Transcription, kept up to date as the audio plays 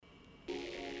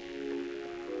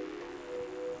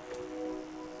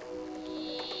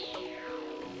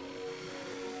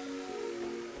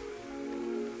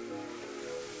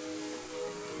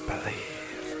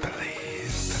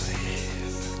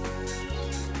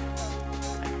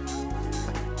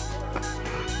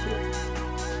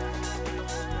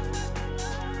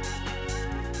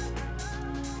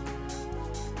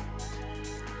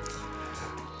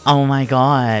Oh my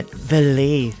God.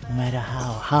 Believe, no matter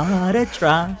how hard I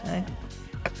try.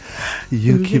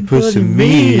 You keep pushing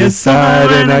me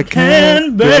aside and I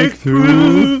can't break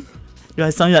through. Do I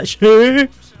sound like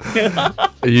shit?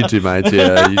 You do, my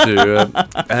dear, you do.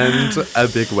 And a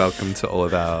big welcome to all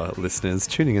of our listeners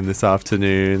tuning in this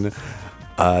afternoon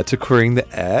to Queering the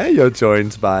Air. You're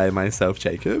joined by myself,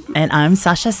 Jacob. And I'm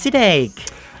Sasha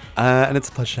Sidek. And it's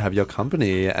a pleasure to have your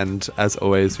company. And as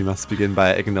always, we must begin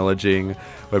by acknowledging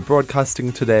we're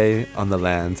broadcasting today on the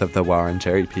lands of the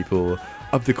Wurundjeri people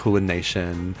of the Kulin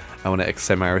Nation. I want to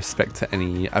extend my respect to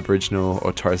any Aboriginal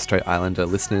or Torres Strait Islander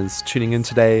listeners tuning in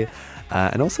today.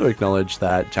 And also acknowledge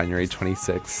that January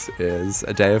 26th is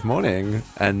a day of mourning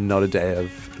and not a day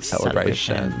of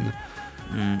celebration.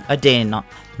 A day not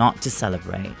to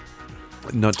celebrate.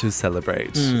 Not to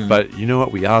celebrate. But you know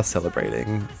what we are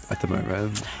celebrating at the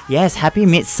moment? Yes, happy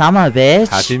midsummer, bitch.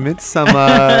 Happy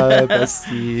midsummer,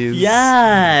 besties.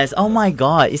 Yes. Oh my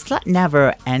God. It's like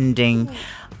never ending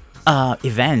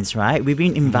events, right? We've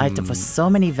been invited for so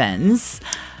many events.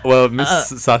 Well, Miss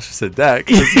Sasha Sidek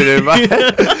has been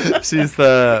invited. She's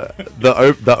the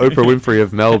Oprah Winfrey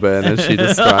of Melbourne, as she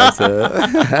describes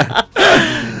it.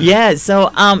 Yeah, so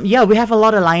we have a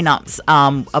lot of lineups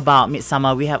about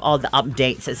Midsummer. We have all the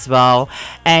updates as well,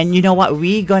 and you know what?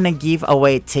 We're gonna give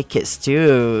away tickets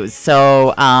too.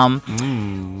 So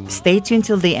stay tuned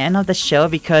till the end of the show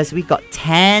because we got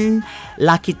 10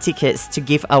 lucky tickets to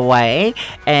give away,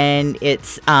 and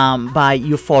it's by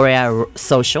Euphoria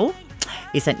Social.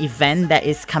 It's an event that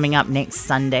is coming up next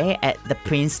Sunday at the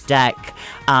Prince Deck,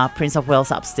 Prince of Wales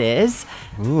upstairs.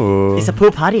 Ooh. It's a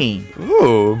pool party.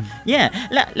 Ooh. Yeah.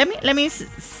 Let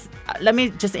me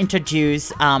just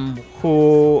introduce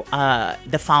who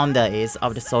the founder is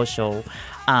of the social.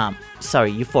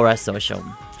 Euphoria Social.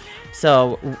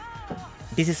 So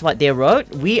this is what they wrote.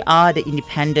 We are the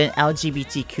independent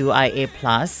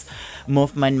LGBTQIA+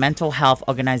 movement mental health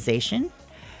organization.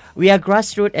 We are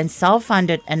grassroots and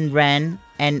self-funded and ran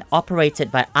and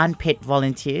operated by unpaid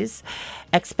volunteers,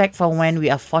 except for when we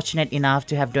are fortunate enough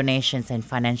to have donations and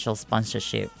financial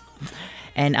sponsorship.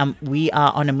 And we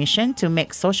are on a mission to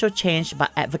make social change by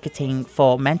advocating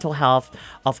for mental health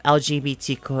of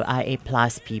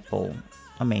LGBTQIA+ people.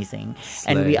 Amazing.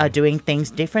 Slay. And we are doing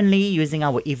things differently using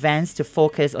our events to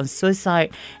focus on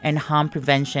suicide and harm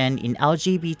prevention in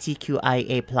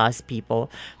LGBTQIA+ people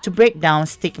to break down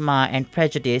stigma and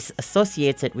prejudice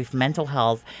associated with mental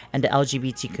health and the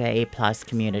LGBTQIA+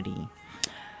 community.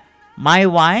 My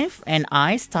wife and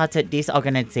I started this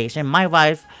organization. My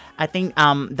wife, I think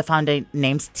the founder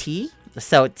name's T.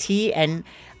 So T and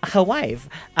her wife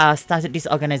started this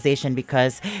organization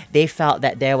because they felt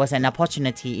that there was an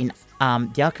opportunity in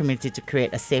their community to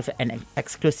create a safe and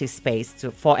exclusive space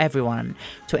for everyone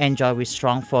to enjoy with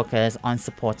strong focus on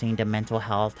supporting the mental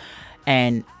health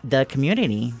and the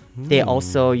community. They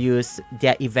also use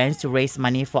their events to raise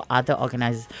money for other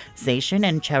organizations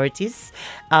and charities.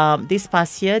 This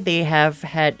past year, they have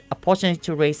had opportunity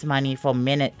to raise money for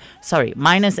Minute 18,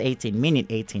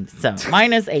 so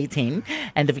Minus 18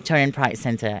 and the Victorian Pride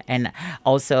Centre, and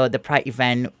also the Pride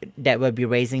event that will be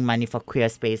raising money for Queer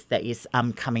Space that is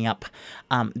coming up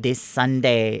this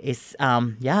Sunday. Is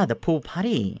the pool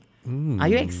party. Are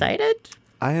you excited?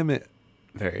 I am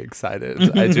very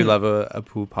excited. I do love a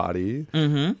pool party.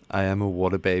 Mm-hmm. I am a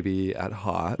water baby at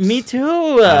heart. Me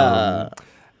too.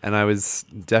 And I was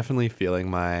definitely feeling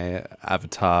my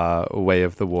Avatar Way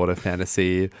of the Water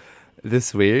fantasy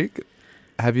this week.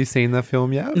 Have you seen the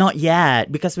film yet? Not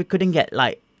yet, because we couldn't get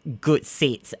good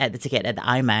seats at the ticket at the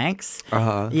IMAX.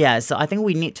 Yeah, so I think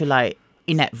we need to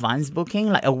in advance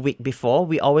booking, a week before.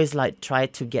 We always try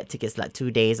to get tickets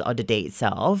 2 days or the day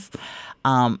itself.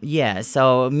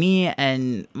 So me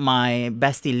and my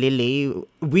bestie Lily,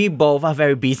 we both are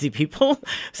very busy people.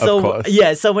 So of course.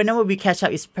 Yeah, so whenever we catch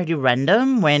up, it's pretty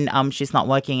random when she's not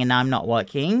working and I'm not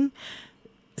working.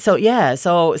 So yeah,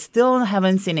 so still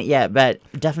haven't seen it yet, but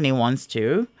definitely wants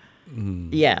to.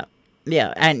 Yeah,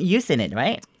 and you've seen it,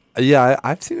 right? Yeah,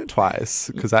 I've seen it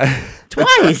twice because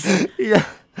Twice. Yeah.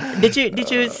 Did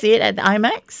you see it at the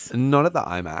IMAX? Not at the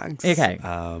IMAX. Okay.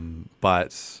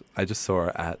 But I just saw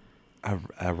it at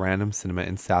a random cinema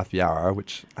in South Yarra,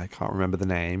 which I can't remember the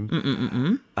name.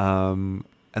 And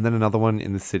then another one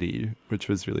in the city, which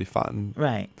was really fun.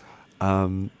 Right.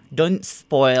 Don't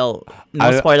spoil.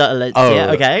 No spoiler alerts. Oh,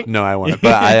 yeah. Okay. No, I won't.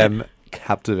 But I am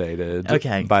captivated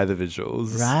Okay. by the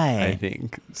visuals. Right. I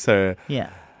think so.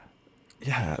 Yeah.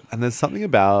 Yeah, and there's something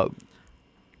about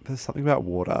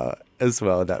water as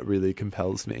well that really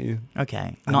compels me.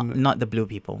 Okay. Not the blue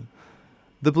people.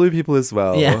 The blue people as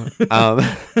well. Yeah.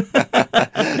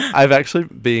 I've actually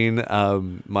been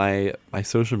my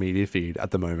social media feed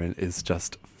at the moment is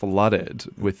just flooded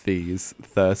with these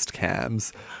thirst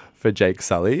cams for Jake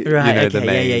Sully. Right, You know, okay,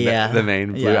 the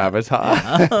main blue Yeah. avatar.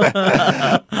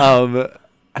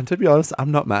 And to be honest,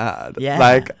 I'm not mad. Yeah.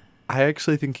 Like, I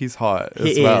actually think he's hot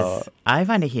as He well. is. I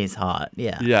find that he's hot.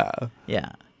 Yeah. Yeah. Yeah.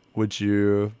 Would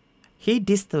you? He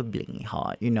disturbingly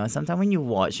hot. You know, sometimes when you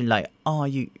watch, you're like, oh,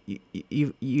 you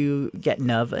get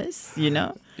nervous. You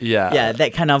know. Yeah. Yeah,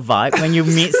 that kind of vibe when you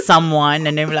meet someone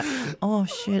and then you're like, oh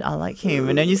shit, I like him,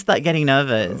 and then you start getting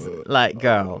nervous. Like,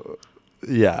 girl,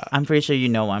 Yeah. I'm pretty sure you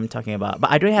know what I'm talking about,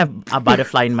 but I don't have a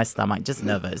butterfly in my stomach, just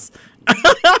nervous.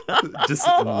 Just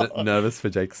nervous for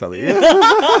Jake Sully.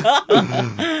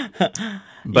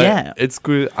 But Yeah. it's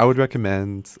good. I would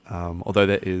recommend, although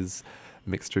there is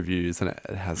mixed reviews and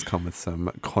it has come with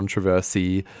some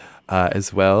controversy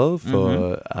as well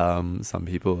for some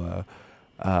people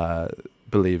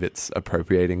believe it's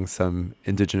appropriating some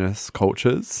indigenous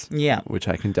cultures, Yeah. which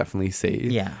I can definitely see.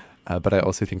 Yeah. But I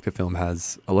also think the film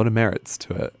has a lot of merits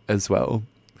to it as well.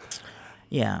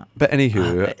 Yeah. But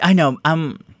anywho, I know.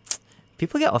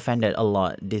 People get offended a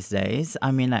lot these days. I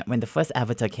mean, like when the first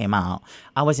Avatar came out,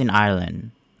 I was in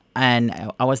Ireland,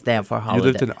 and I was there for a holiday.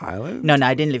 you lived in Ireland? No,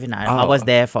 I didn't live in Ireland. I Oh. was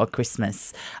there for a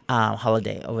Christmas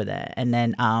holiday over there, and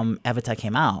then Avatar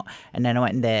came out, and then I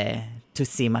went there to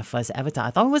see my first Avatar. I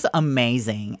thought it was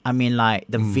amazing. I mean, like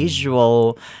the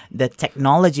visual, the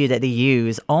technology that they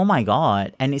use. Oh my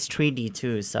god! And it's 3D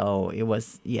too, so it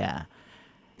was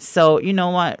So you know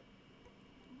what?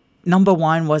 Number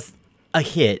one was a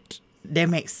hit. They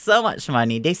make so much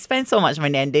money. They spend so much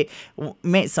money, and they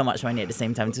made so much money at the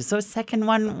same time too. So second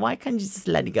one, why can't you just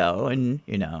let it go and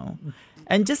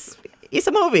and just it's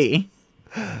a movie.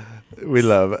 We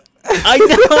love it. I know.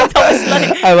 That was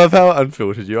like, I love how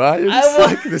unfiltered you are. You're just I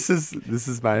like, this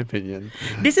is my opinion.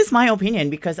 this is my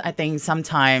opinion because I think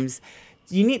sometimes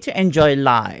you need to enjoy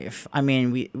life. I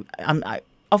mean,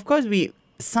 of course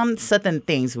some certain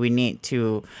things we need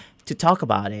to talk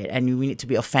about it and we need to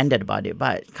be offended about it.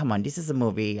 But come on, this is a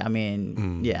movie. I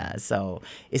mean, so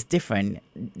it's different.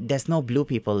 There's no blue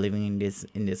people living in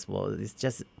this world. It's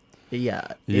just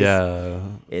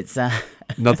it's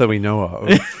Not that we know of.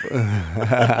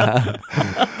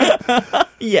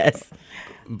 yes.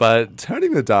 But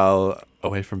turning the dial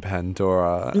away from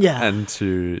Pandora and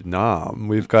to Nam,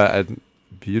 we've got a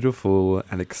beautiful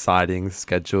and exciting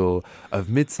schedule of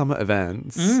midsummer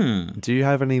events. Do you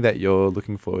have any that you're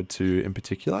looking forward to in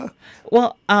particular?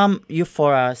 Well,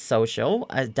 Euphoria Social,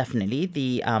 definitely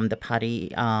the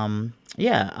party.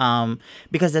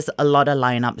 Because there's a lot of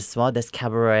lineup as well. There's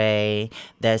cabaret.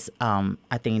 There's I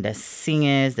think there's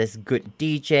singers. There's good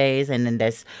DJs, and then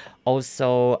there's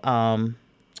also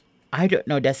I don't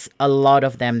know. There's a lot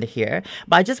of them here.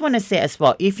 But I just want to say as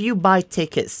well, if you buy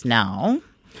tickets now,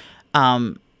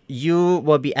 you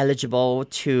will be eligible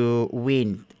to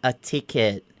win a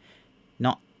ticket.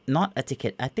 Not a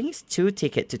ticket. I think it's 2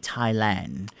 tickets to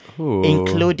Thailand, Ooh.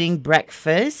 including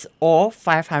breakfast or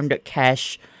 500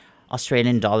 cash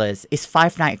Australian dollars. It's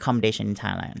 5-night accommodation in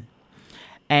Thailand,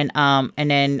 and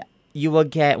then you will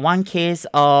get 1 case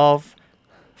of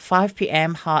 5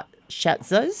 p.m. hot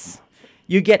shizzas.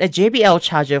 You get a JBL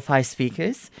charger, 5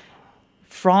 speakers.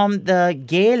 From the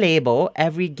gay label,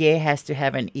 every gay has to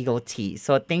have an Eagle tee.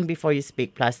 So think before you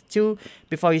speak +2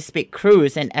 before you speak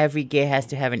cruise, and every gay has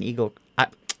to have an Eagle.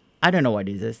 I don't know what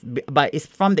it is, but it's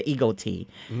from the Eagle tee.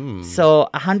 So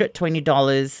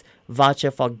 $120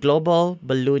 voucher for Global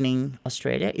Ballooning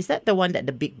Australia. Is that the one that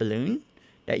the big balloon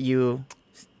that you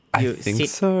I think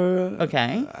so.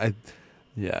 Okay.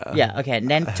 Yeah. Okay. And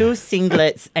then 2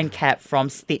 singlets and cap from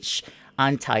Stitch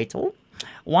Untitled.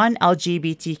 1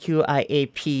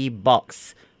 LGBTQIAP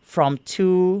box from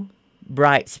 2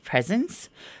 Brides Presents.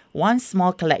 1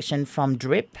 small collection from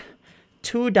Drip.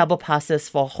 2 double passes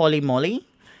for Holy Moly.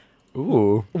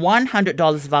 Ooh.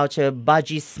 $100 voucher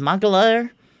Budgie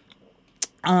Smuggler.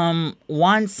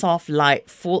 1 soft light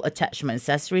full attachment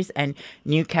accessories and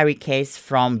new carry case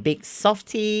from Big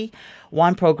Softy.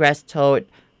 1 Progress tote,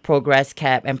 Progress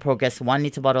cap, and Progress 1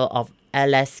 liter bottle of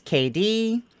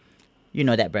LSKD. You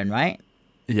know that brand, right?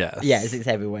 Yes. Yes, it's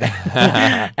everywhere.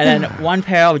 And then 1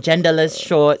 pair of genderless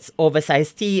shorts,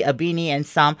 oversized tee, a beanie, and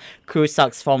some crew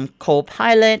socks from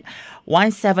Co-Pilot.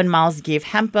 1 7 Miles gift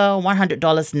hamper,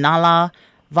 $100 Nala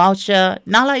voucher.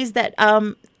 Nala is that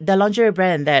the lingerie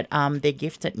brand that they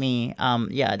gifted me.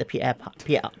 The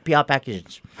PR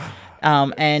package.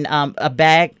 And a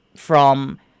bag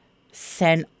from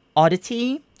Sen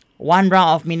Oddity. 1 round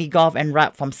of mini golf and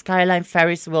ride from Skyline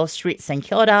Ferris Wheel Street, St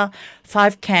Kilda,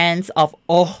 5 cans of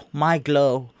Oh My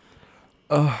Glow.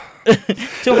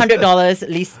 $200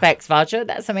 Lease Specs voucher.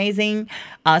 That's amazing.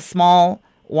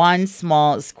 One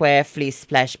small square fleece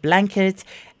splash blanket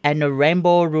and a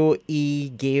Rainbow Rule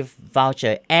gift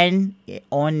voucher. And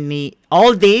only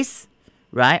all these,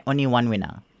 right? Only one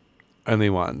winner. Only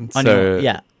one. Only one,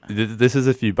 yeah. This is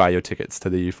if you buy your tickets to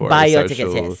the Euphoria Buy your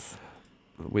Social. tickets, yes.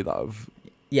 We love.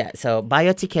 Yeah, so buy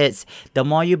your tickets. The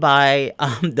more you buy,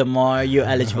 the more you're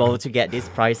eligible to get these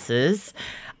prizes.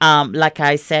 Like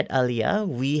I said earlier,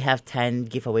 we have 10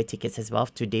 giveaway tickets as well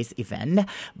to this event,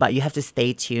 but you have to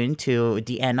stay tuned to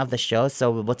the end of the show. So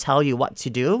we will tell you what to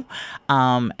do.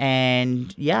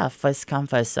 And yeah, first come,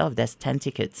 first serve. There's 10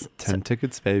 tickets. 10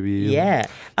 tickets, baby. Yeah.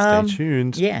 Stay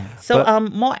tuned. Yeah. So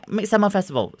more Midsummer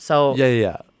Festival. So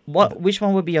Yeah. which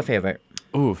one would be your favorite?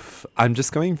 Oof. I'm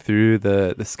just going through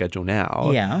the schedule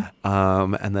now. Yeah.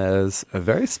 And there's a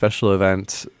very special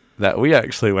event that we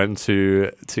actually went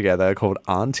to together called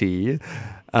Auntie,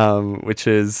 which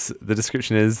is, the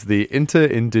description is the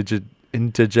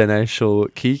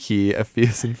Intergenerational Kiki, a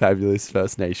fierce and fabulous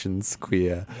First Nations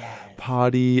queer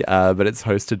party, but it's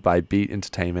hosted by Beat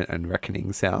Entertainment and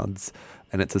Reckoning Sounds,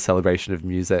 and it's a celebration of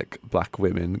music, black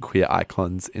women, queer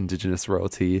icons, Indigenous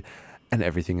royalty, and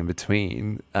everything in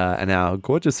between. And our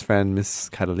gorgeous friend, Miss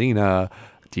Catalina,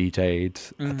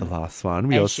 DJ'd at the last one.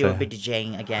 She will be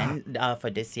DJing again for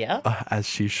this year. As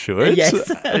she should. Yes.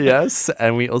 Yes.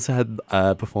 And we also had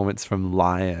a performance from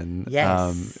Lion,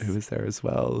 Yes. who was there as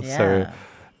well. Yeah. So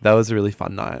that was a really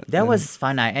fun night. That was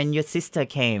fun night. And your sister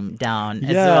came down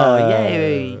as Yeah. well.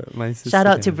 Yay. My sister Shout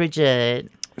out to came.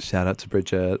 Bridget. Shout out to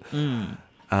Bridget.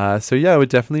 So yeah, I would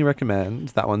definitely recommend.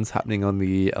 That one's happening on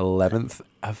the 11th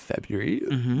of February.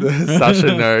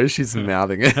 Sasha knows, she's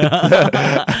mouthing it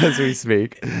as we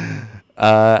speak.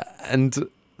 And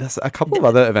there's a couple of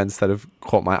other events that have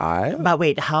caught my eye. But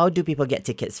wait, how do people get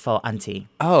tickets for Auntie?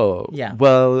 Oh, Yeah.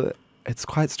 Well, it's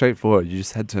quite straightforward. You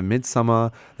just head to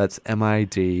Midsummer, that's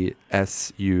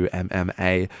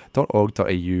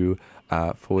midsumma.org.au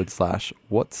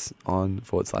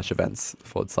 /what's-on/events/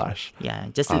 Yeah,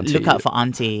 just Auntie. look out for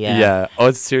Auntie. Yeah. Yeah.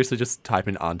 Or seriously, just type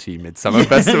in Auntie Midsummer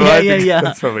Festival. Yeah, I think yeah.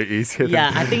 that's probably easier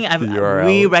Yeah, than I think the URL.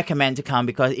 we recommend to come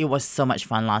because it was so much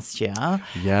fun last year.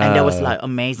 Yeah. And there was like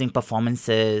amazing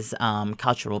performances,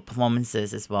 cultural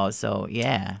performances as well. So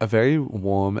yeah. A very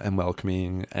warm and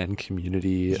welcoming and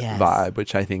community Yes. vibe,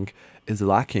 which I think is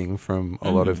lacking from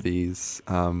a lot of these,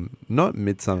 not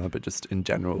Midsummer, but just in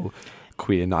general,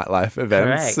 queer nightlife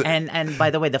events. Correct. And by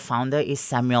the way, the founder is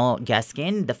Samuel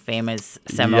Gaskin, the famous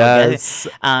Samuel Yes.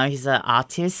 Gaskin. He's an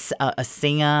artist, a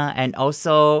singer, and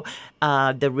also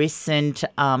the recent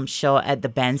show at the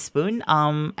Band Spoon,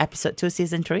 episode 2,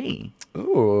 season 3.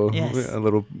 Ooh, Yes. a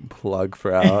little plug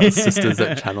for our sisters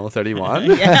at Channel 31.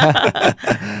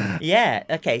 Yeah.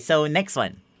 Okay, so next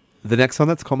one. The next one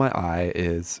that's caught my eye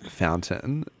is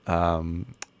Fountain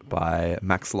by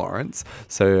Max Lawrence.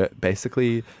 So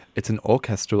basically, it's an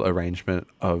orchestral arrangement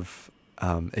of,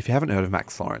 if you haven't heard of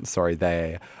Max Lawrence, sorry,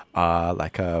 they are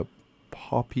like a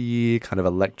poppy kind of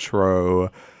electro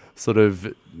sort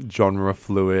of genre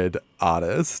fluid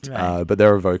artist, Right. but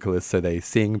they're a vocalist, so they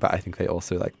sing, but I think they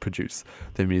also like produce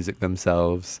their music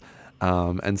themselves.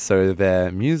 And so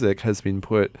their music has been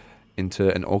put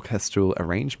into an orchestral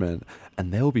arrangement,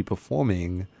 and they'll be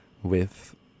performing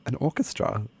with an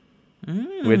orchestra,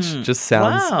 which just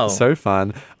sounds Wow. so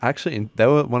fun. Actually, they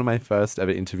were one of my first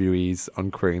ever interviewees on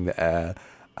Queering the Air.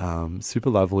 Super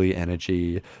lovely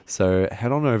energy. So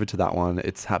head on over to that one.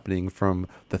 It's happening from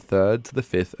the 3rd to the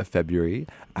 5th of February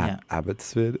at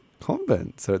Abbotsford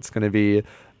Convent. So it's going to be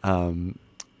an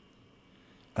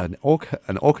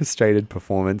orchestrated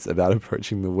performance about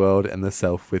approaching the world and the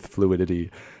self with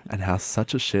fluidity, and how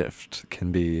such a shift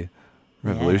can be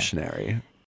revolutionary.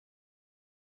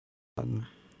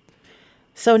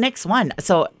 So next one.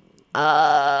 So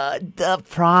the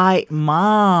Pride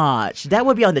March. That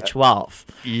will be on the 12th.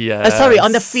 Yeah. Sorry,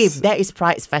 on the 5th. That is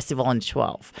Pride Festival on the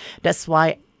 12th. That's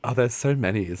why Oh, there's so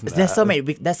many, isn't there? there's so many.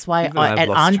 That's why Even I've at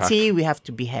lost Auntie we have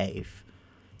to behave.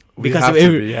 We have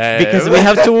to behave. Because we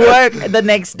have to work the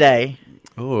next day.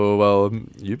 Oh, well,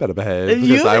 you better behave, because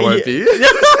You- I won't be.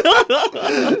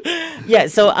 Yeah,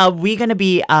 so we're gonna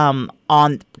be on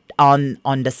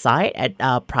the site at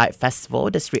Pride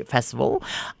Festival, the street festival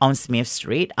on Smith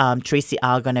Street. Tracy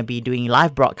are gonna be doing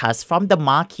live broadcasts from the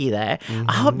marquee there.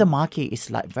 I hope the marquee is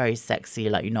like very sexy,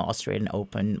 like Australian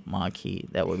Open marquee.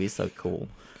 That would be so cool.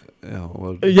 Oh,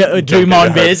 well, Yeah, Dream On,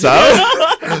 bitch.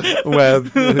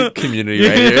 We're community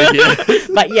radio here.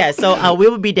 But yeah, so we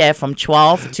will be there from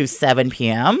 12 to 7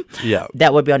 p.m. Yeah.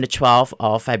 That will be on the 12th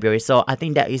of February. So I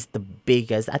think that is the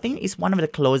biggest. I think it's one of the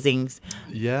closings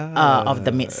Yeah. of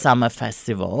the Midsummer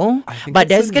Festival. I think But it's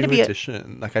there's a going to new be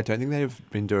addition. Like, I don't think they've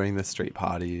been doing the street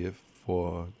party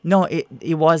for. no,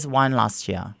 it was one last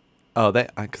year. Oh,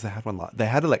 because they had one. They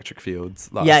had Electric Fields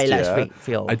last Yeah, year. Electric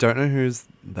Field. I don't know who's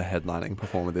the headlining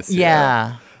performer this year.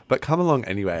 Yeah, But come along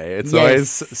anyway. It's Yes. always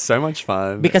so much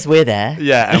fun. because we're there.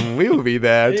 Yeah, and we will be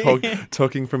there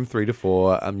talking from 3 to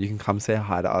 4. You can come say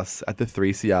hi to us at the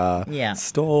 3CR Yeah.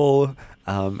 stall,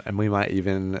 and we might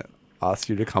even ask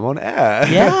you to come on air.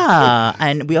 Yeah,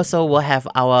 and we also will have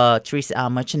our 3CR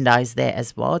merchandise there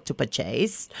as well to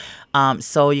purchase.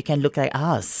 So you can look like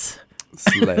us.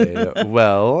 Slay.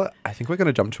 Well, I think we're going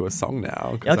to jump to a song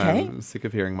now because Okay. I'm sick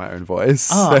of hearing my own voice.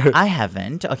 Oh, So, I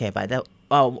haven't. Okay, but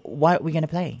what are we gonna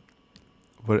play?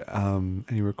 what,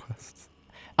 any requests?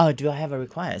 Oh, do I have a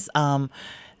request?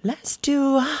 Let's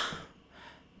do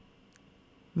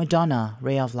Madonna,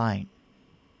 Ray of Light.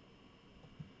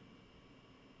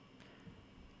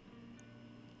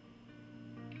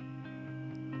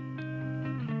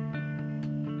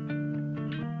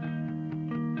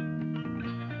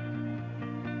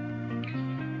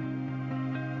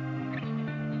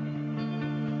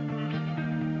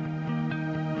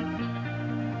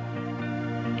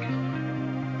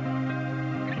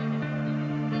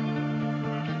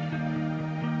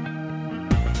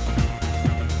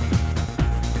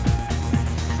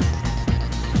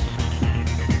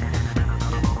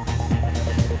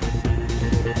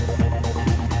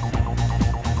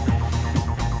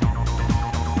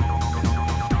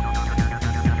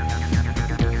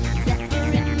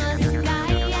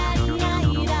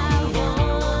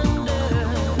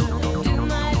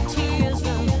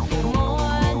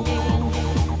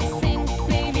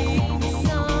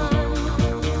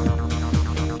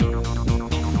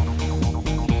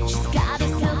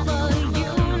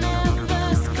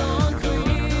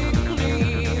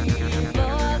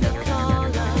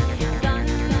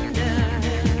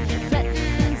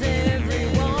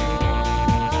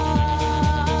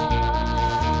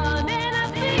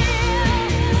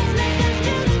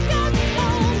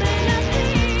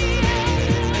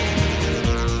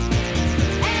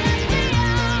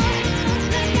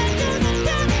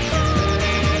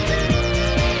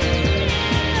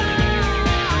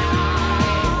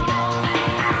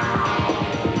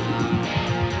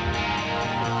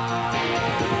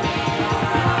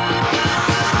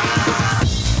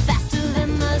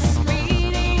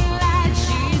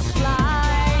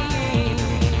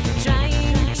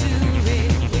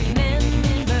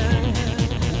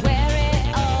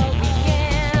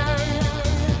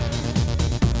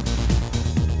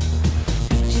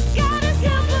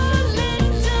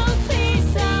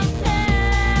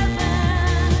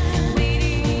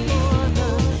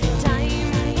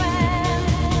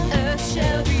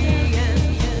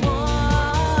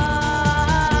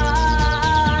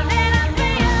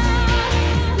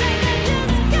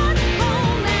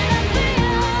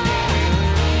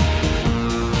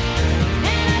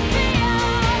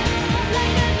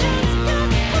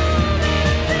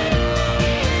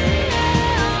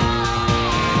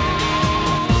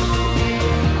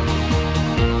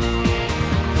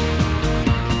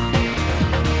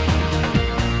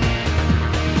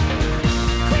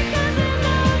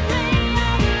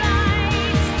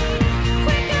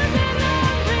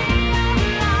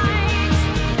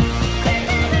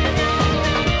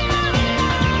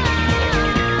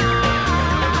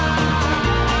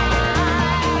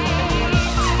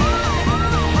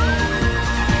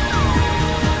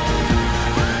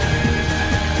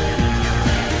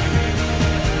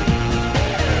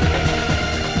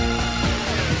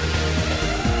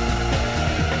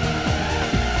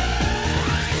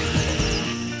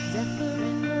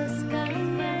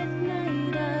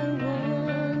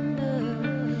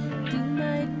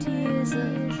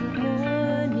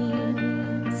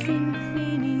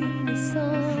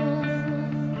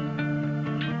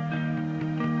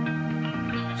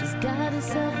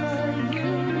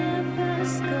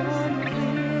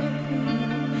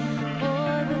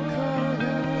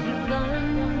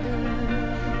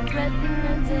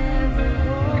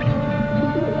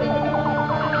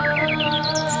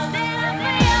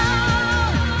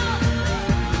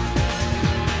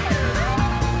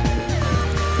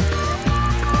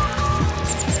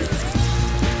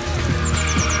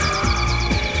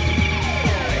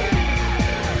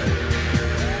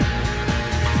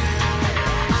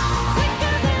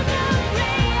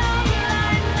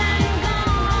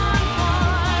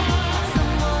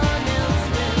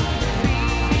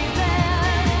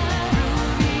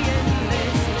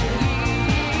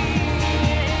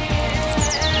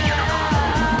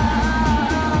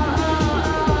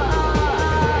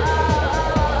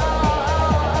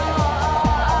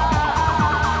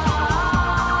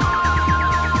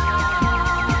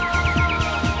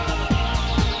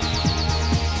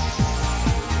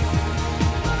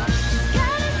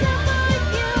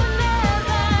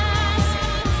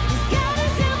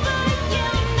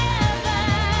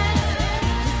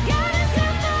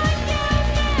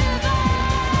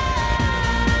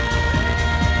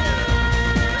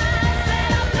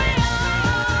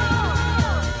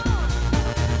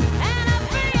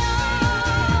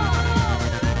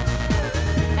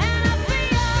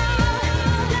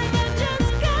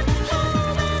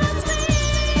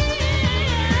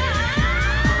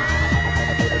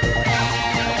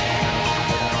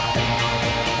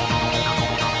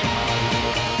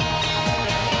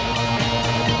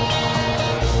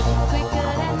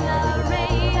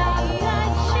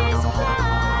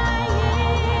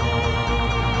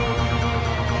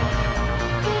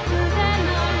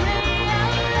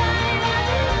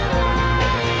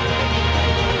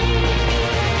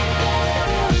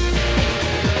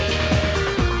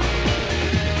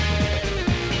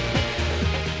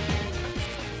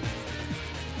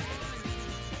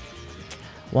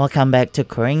 Welcome back to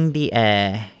Clearing the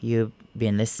Air. You've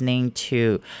been listening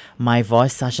to my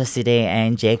voice, Sasha Side,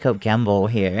 and Jacob Gamble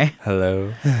here.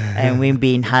 Hello. And we've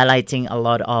been highlighting a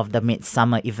lot of the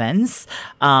midsummer events.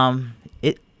 I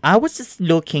was just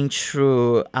looking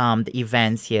through the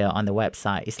events here on the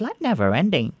website. It's like never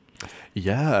ending.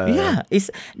 Yeah. Yeah.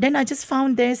 Then I just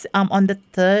found this on the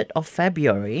 3rd of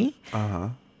February.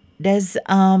 There's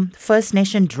First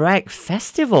Nation Drag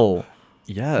Festival.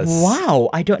 Yes.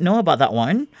 Wow, I don't know about that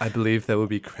one. I believe they will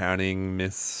be crowning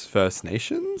Miss First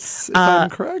Nations, if I'm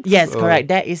correct. Yes, correct.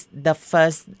 That is the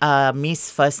first Miss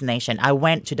First Nation. I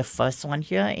went to the first one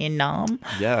here in Nam.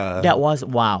 Yeah. That was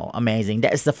amazing.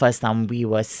 That is the first time we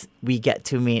get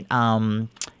to meet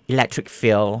Electric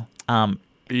Phil.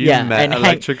 You met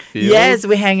Electric Phil? Yes,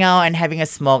 we hang out and having a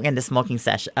smoke in the smoking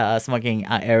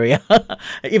area.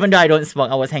 Even though I don't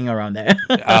smoke, I was hanging around there.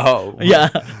 Oh.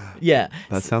 Yeah.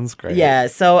 That sounds great. Yeah,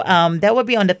 so that will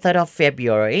be on the 3rd of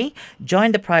February.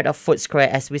 Join the Pride of Footscray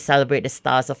as we celebrate the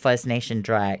stars of First Nation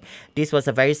drag. This was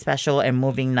a very special and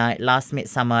moving night last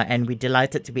midsummer, and we're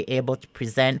delighted to be able to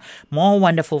present more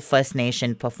wonderful First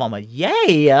Nation performers.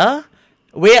 Yeah!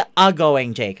 We are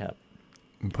going, Jacob.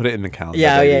 Put it in the calendar.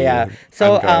 Yeah.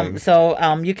 So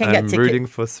you can get tickets. I'm rooting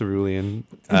for Cerulean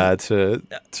to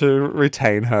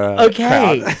retain her.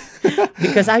 Okay. crowd.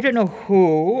 Because I don't know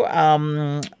who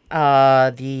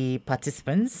the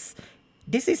participants.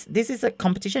 This is a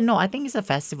competition. No, I think it's a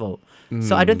festival.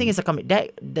 So I don't think it's a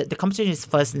the competition is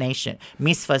First Nation,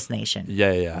 Miss First Nation.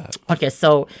 Yeah. Okay,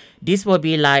 so this will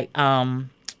be like the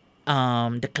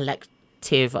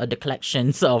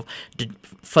collections of the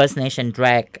First Nation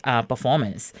drag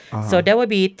performance. So that will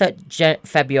be 3rd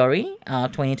February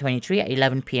 2023 at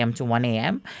 11 p.m. to 1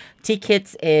 a.m.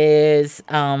 Tickets is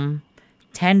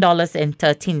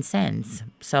 $10.13.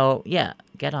 So yeah,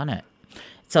 get on it.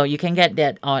 So you can get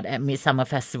that at Midsummer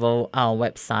Festival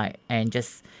website and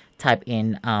just type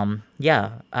in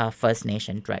First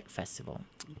Nation Drag Festival.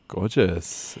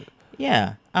 Gorgeous.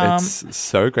 Yeah. It's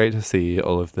so great to see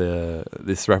all of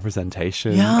this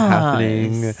representation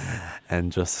happening, and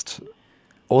just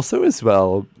also as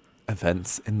well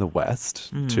events in the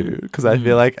West too, because I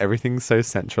feel like everything's so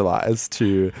centralized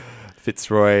to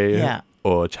Fitzroy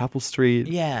or Chapel Street.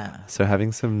 Yeah. So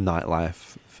having some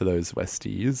nightlife for those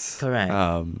Westies. Correct.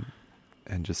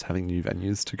 And just having new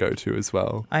venues to go to as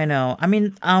well. I know. I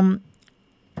mean,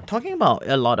 talking about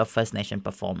a lot of First Nation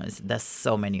performers, there's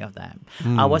so many of them.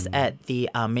 I was at the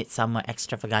Midsummer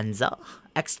Extravaganza.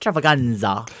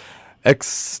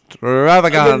 Yes,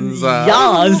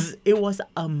 it was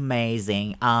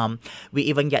amazing. We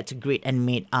even get to greet and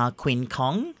meet Queen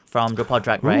Kong from RuPaul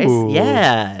Drag Race. Ooh.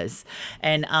 Yes.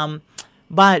 And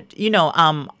but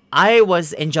I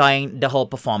was enjoying the whole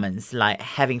performance, like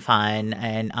having fun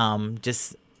and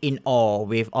just in awe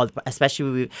with all,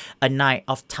 especially with A Night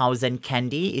of Thousand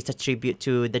Candy. It's a tribute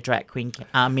to the drag queen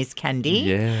Miss Candy.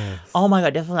 Yes. Oh my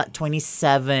god, there were like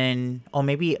 27 or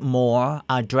maybe more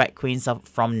drag queens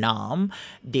from Nam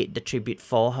did the tribute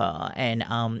for her. And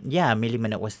Millie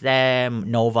Minute was there,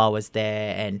 Nova was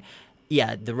there, and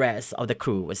the rest of the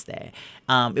crew was there.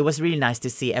 It was really nice to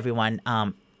see everyone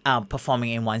performing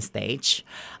in one stage.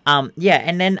 And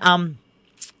then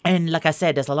and like I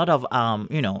said, there's a lot of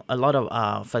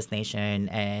First Nation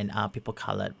and people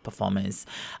colored performers.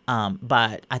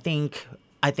 But I think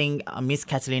Miss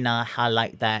Catalina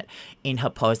highlight that in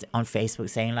her post on Facebook,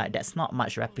 saying like there's not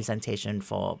much representation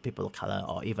for people of color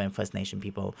or even First Nation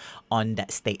people on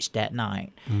that stage that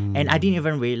night. And I didn't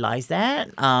even realize that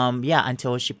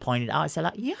until she pointed out. I said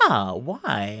like,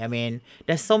 why? I mean,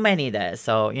 there's so many there.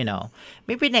 So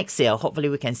maybe next year hopefully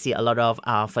we can see a lot of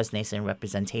First Nation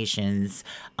representations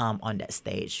on that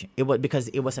stage. Because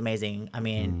it was amazing. I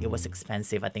mean, it was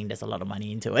expensive. I think there's a lot of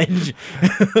money into it.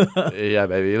 Yeah,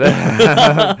 baby.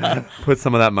 Put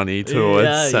some of that money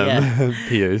towards some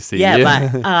POC. Yeah,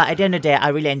 but at the end of the day, I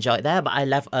really enjoyed that. But I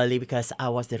left early because I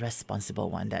was the responsible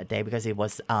one that day, because it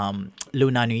was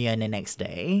Lunar New Year the next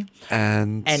day.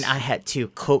 And I had to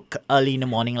cook early in the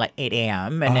morning, like 8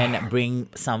 a.m. and then bring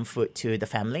some food to the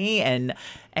family and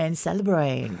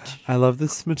celebrate. I love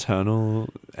this maternal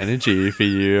energy for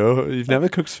you. You've never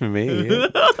cooked for me.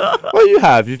 Well, you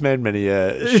have. You've made many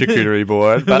a charcuterie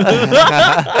board, but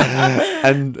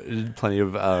and plenty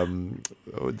of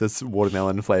this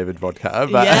watermelon flavored vodka.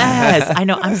 But yes, I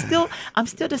know. I'm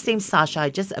still the same Sasha,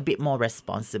 just a bit more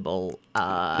responsible.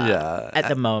 At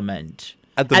the moment.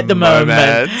 at the, at the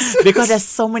moment. because there's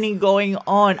so many going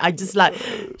on. I just like,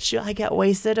 should I get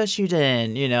wasted or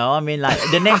shouldn't? You know, I mean, like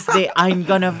the next day I'm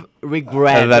gonna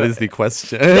regret. And that is the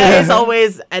question. That is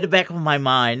always at the back of my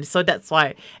mind. So that's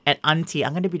why at auntie,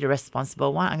 I'm gonna be the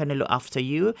responsible one. I'm gonna look after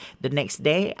you. The next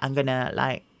day, I'm gonna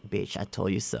like, bitch, I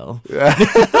told you so.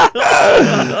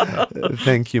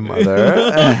 Thank you,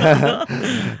 mother.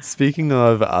 Speaking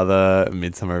of other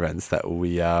midsummer events that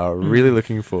we are really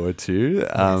looking forward to,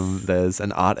 there's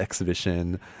an art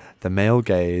exhibition, The Male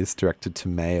Gaze, directed to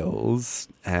males,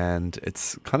 and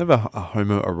it's kind of a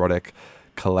homoerotic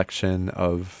collection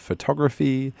of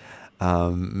photography.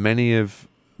 Many of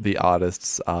the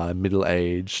artists are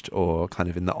middle-aged or kind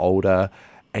of in the older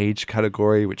age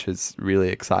category, which is really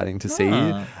exciting to see,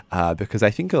 because I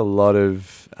think a lot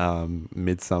of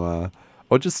midsummer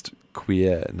or just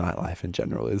queer nightlife in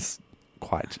general is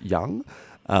quite young,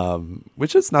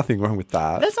 which is nothing wrong with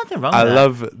that. There's nothing wrong I with that.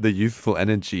 love the youthful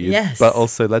energy, Yes. but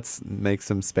also let's make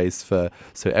some space so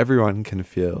everyone can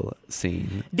feel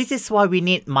seen. This is why we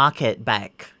need Market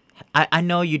back. I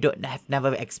know you have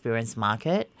never experienced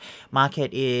Market.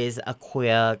 Market is a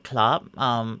queer club.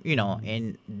 You know,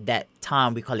 in that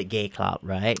time we call it gay club,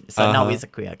 right? So now it's a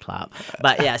queer club.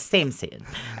 But yeah, same scene.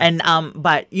 And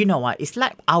but you know what? It's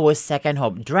like our second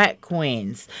home. Drag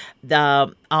queens,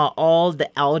 all the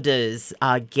elders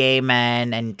are gay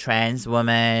men and trans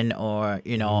women, or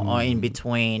you know, or in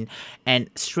between, and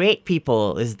straight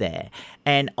people is there.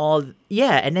 And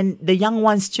and then the young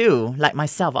ones too, like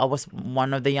myself, I was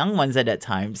one of the young ones at that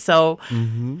time. So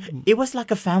it was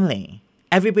like a family.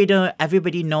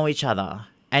 Everybody know each other.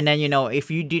 And then, you know,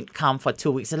 if you didn't come for 2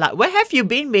 weeks, it's like, where have you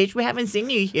been, bitch? We haven't seen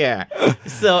you here.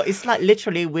 So it's like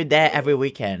literally we're there every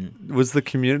weekend. Was the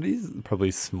community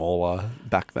probably smaller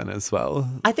back then as well?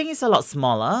 I think it's a lot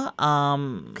smaller.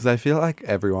 Because I feel like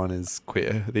everyone is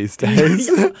queer these days.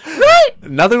 Right?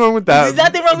 Nothing wrong with that. There's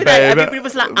nothing wrong with that. babe. Everybody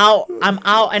was like, I'm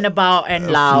out and about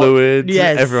and loud. Fluid.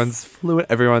 Yes. Everyone's fluid.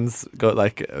 Everyone's got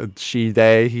like a she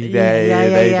day, he day, Yeah,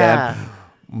 they yeah. them.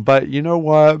 But you know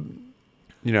what?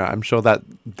 You know, I'm sure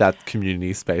that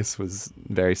community space was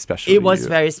very special. It to was you.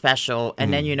 very special.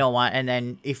 And then, you know what? And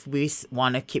then if we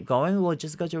want to keep going, we'll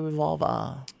just go to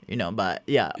Revolver. You know, but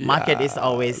yeah, Market is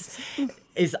always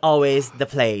the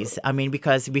place. I mean,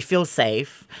 because we feel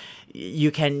safe.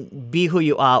 You can be who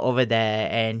you are over there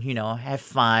and, you know, have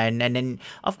fun. And then,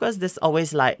 of course, there's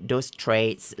always like those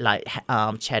traits, like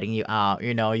chatting you out,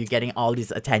 you know, you're getting all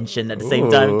this attention at the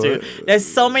same time too. There's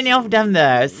so many of them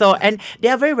there. So, and they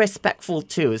are very respectful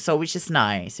too. So, which is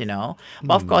nice, you know.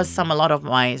 But of course, some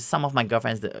of my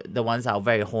girlfriends, the ones that are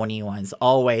very horny ones,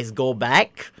 always go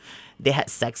back. They had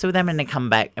sex with them and they come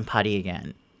back and party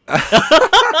again.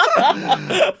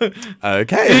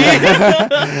 Okay.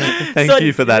 Thank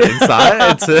you for that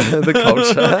insight into the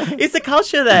culture. It's the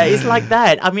culture there. It's like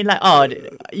that. I mean, like, oh,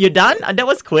 you're done? That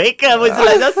was quick. I was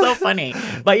like, that's so funny.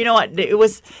 But you know what?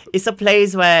 It's a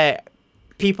place where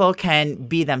people can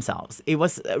be themselves. It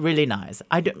was really nice.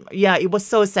 It was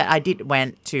so sad. I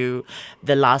went to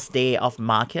the last day of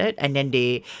Market, and then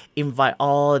they invite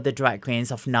all the drag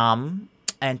queens of Nam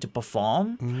and to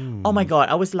perform. Oh my God,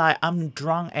 I was like, I'm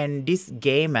drunk, and this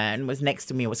gay man was next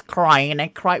to me, was crying, and I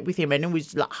cried with him, and then we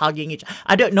was like hugging each.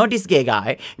 I don't know this gay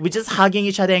guy. We just hugging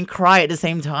each other and cry at the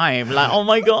same time. Like, oh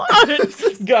my God,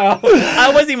 girl,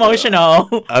 I was emotional.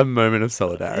 A moment of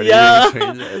solidarity. Yeah,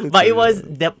 between the but two.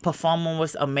 the performance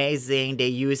was amazing. They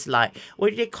used like, what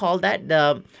do they call that?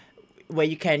 Where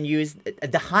you can use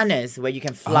the harness, where you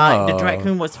can fly. The drag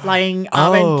queen was flying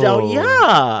up and down.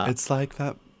 Yeah, It's like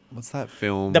that. What's that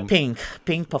film? the pink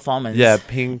performance. Yeah,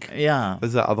 Pink. Yeah.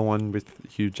 There's that other one with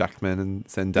Hugh Jackman and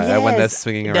Zendaya when they're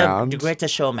swinging around. The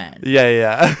Greatest Showman.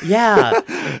 Yeah. Yeah.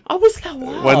 I was like,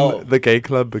 wow. When the gay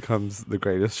club becomes the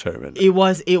greatest showman. It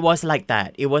was like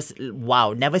that. It was,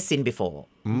 wow, never seen before.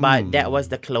 But that was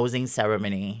the closing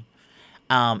ceremony.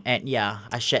 And yeah,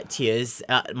 I shed tears.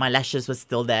 My lashes were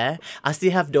still there. I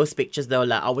still have those pictures though.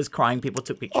 Like I was crying. People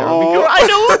took pictures of me. I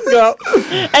don't know.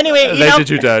 Anyway, They did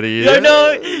you dirty.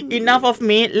 No, enough of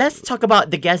me. Let's talk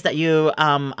about the guest that you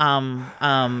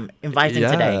invited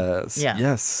today. Yeah.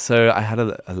 Yes. So I had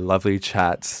a lovely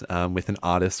chat with an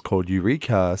artist called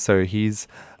Eureka. So he's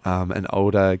an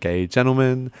older gay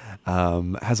gentleman,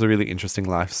 has a really interesting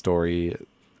life story,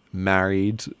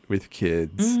 married with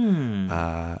kids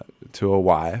to a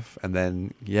wife, and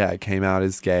then came out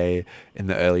as gay in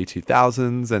the early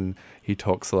 2000s, and he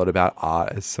talks a lot about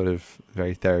art as sort of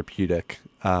very therapeutic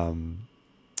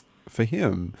for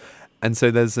him. And so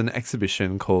there's an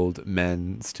exhibition called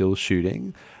Men Still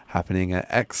Shooting happening at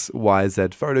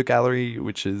XYZ Photo Gallery,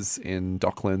 which is in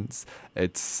Docklands.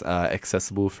 It's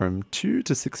accessible from 2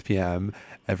 to 6 p.m.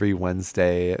 every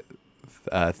Wednesday,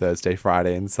 Thursday,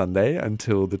 Friday and Sunday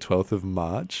until the 12th of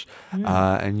March.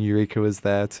 And Eureka was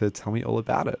there to tell me all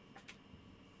about it.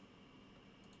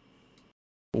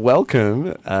 Welcome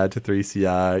to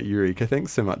 3CR, Eureka.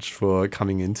 Thanks so much for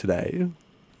coming in today.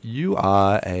 You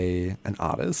are an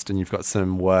artist and you've got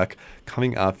some work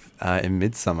coming up in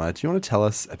Midsummer. Do you want to tell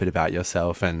us a bit about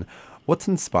yourself and what's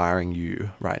inspiring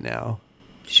you right now?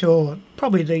 Sure.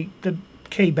 Probably the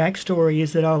key backstory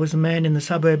is that I was a man in the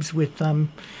suburbs with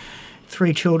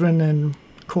 3 children and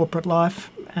corporate life,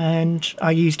 and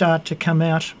I used art to come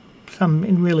out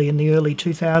in the early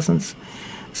 2000s.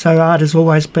 So art has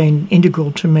always been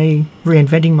integral to me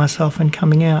reinventing myself and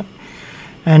coming out.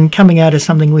 And coming out is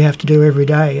something we have to do every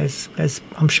day, as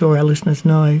I'm sure our listeners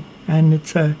know. And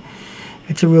it's a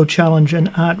real challenge,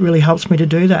 and art really helps me to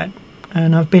do that.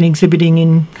 And I've been exhibiting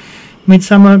in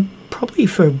Midsummer probably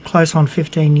for close on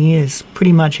 15 years.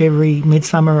 Pretty much every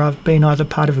Midsummer I've been either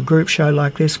part of a group show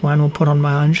like this one or put on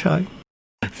my own show.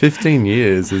 15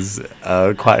 years is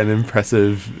quite an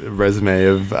impressive resume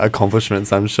of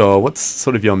accomplishments, I'm sure. What's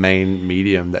sort of your main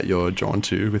medium that you're drawn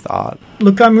to with art?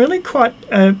 Look, I'm really quite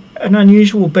an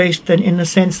unusual beast in the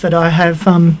sense that I have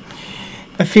a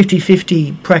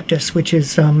 50-50 practice, which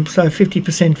is so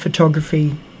 50%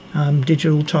 photography,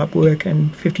 digital type work,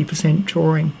 and 50%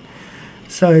 drawing.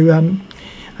 So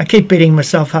I keep beating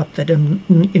myself up that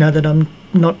I'm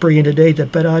not brilliant at either,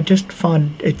 but I just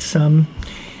find it's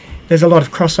there's a lot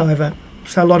of crossover.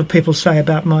 So a lot of people say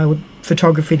about my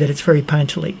photography that it's very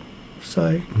painterly.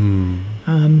 So,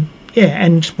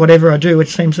 and whatever I do, it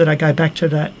seems that I go back to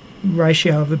that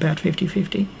ratio of about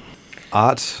 50-50.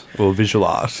 Art, or visual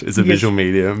art, is a visual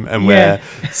medium, and we're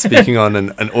speaking on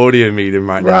an audio medium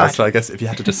right now. So I guess if you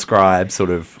had to describe sort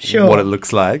of what it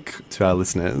looks like to our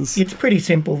listeners. It's pretty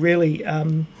simple, really.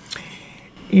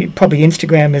 Probably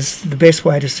Instagram is the best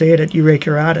way to see it at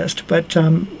Eureka Artist, but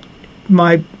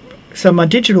my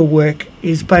digital work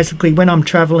is basically when I'm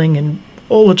travelling and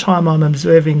all the time I'm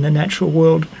observing the natural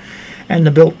world and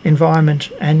the built environment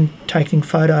and taking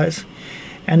photos.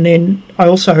 And then I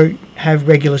also have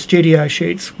regular studio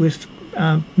shoots with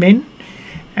men,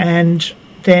 and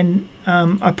then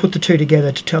I put the two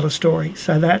together to tell a story.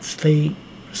 So that's the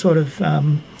sort of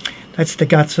that's the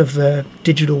guts of the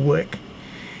digital work.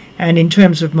 And in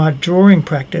terms of my drawing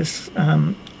practice,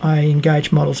 I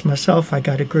engage models myself. I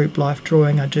go to group life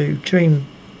drawing. I do during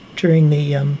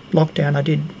the lockdown. I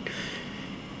did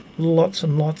lots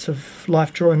and lots of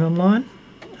life drawing online.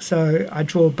 So I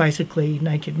draw basically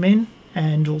naked men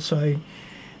and also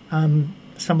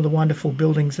some of the wonderful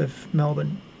buildings of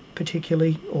Melbourne,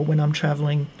 particularly. Or when I'm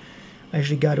travelling, I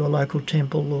usually go to a local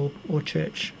temple or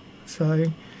church. So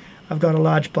I've got a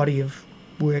large body of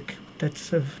work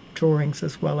that's of drawings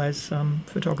as well as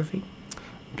photography.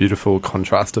 Beautiful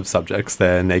contrast of subjects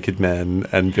there, naked men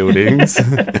and buildings.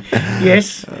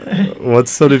 Yes. What's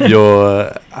sort of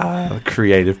your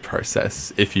creative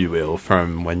process, if you will,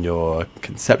 from when you're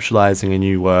conceptualizing a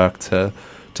new work to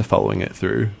following it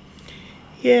through?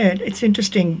 Yeah, it's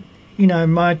interesting.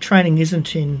 My training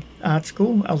isn't in art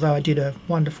school, although I did a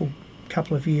wonderful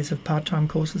couple of years of part-time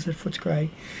courses at Footscray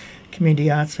Community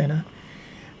Arts Centre.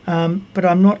 But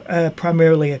I'm not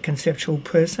primarily a conceptual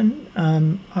person.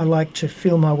 I like to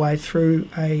feel my way through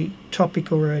a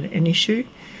topic or an issue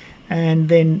and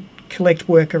then collect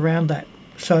work around that.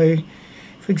 So,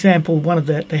 for example, one of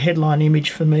the headline image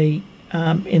for me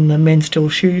in the men's still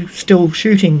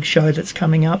shooting show that's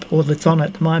coming up, or that's on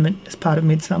at the moment as part of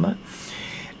Midsummer,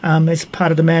 as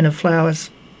part of the Man of Flowers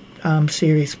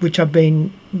series, which I've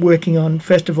been working on,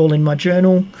 first of all in my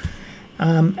journal,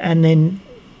 and then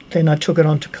I took it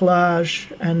on to collage,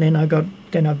 and then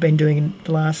I've been doing it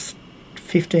the last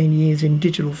 15 years in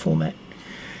digital format.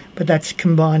 But that's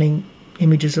combining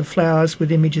images of flowers with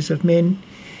images of men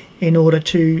in order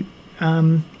to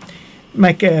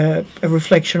make a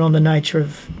reflection on the nature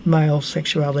of male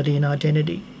sexuality and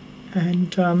identity.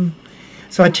 And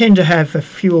so I tend to have a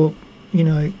few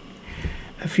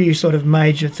sort of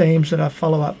major themes that I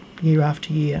follow up year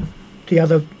after year. The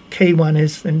other key one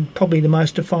is, and probably the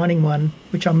most defining one,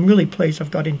 which I'm really pleased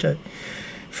I've got into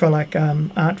Frolic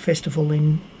Art Festival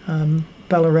in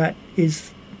Ballarat,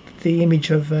 is the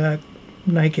image of a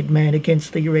naked man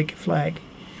against the Eureka flag,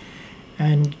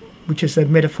 and which is a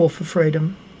metaphor for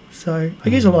freedom. So I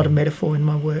use a lot of metaphor in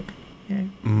my work. Yeah.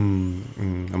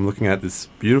 I'm looking at this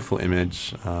beautiful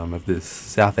image of this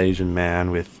South Asian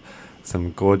man with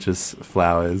some gorgeous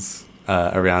flowers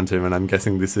around him, and I'm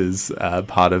guessing this is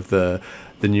part of the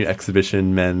the new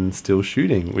exhibition Men Still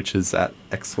Shooting, which is at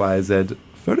XYZ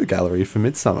Photo Gallery for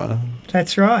Midsummer.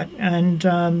 That's right,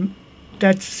 and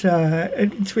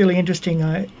it's really interesting.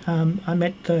 I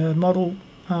met the model,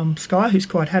 Sky, who's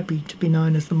quite happy to be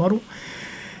known as the model.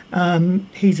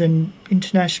 He's an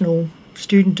international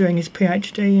student doing his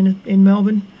PhD in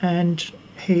Melbourne, and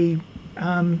it's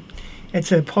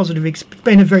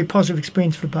been a very positive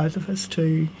experience for both of us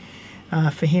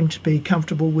for him to be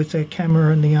comfortable with the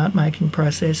camera and the art making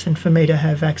process, and for me to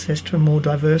have access to more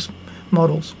diverse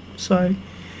models. So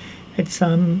it's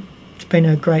been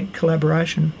a great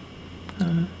collaboration.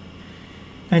 And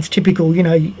it's typical,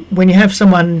 when you have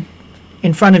someone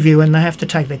in front of you and they have to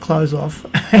take their clothes off,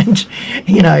 and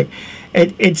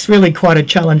it's really quite a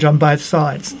challenge on both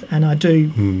sides. And I do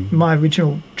my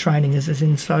original training is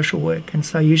in social work, and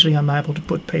so usually I'm able to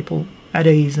put people at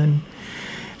ease and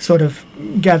sort of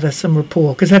gather some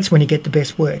rapport, because that's when you get the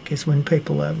best work, is when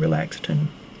people are relaxed and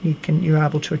you're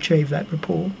able to achieve that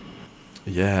rapport.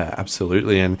 Yeah,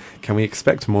 absolutely. And can we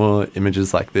expect more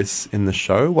images like this in the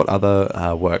show? What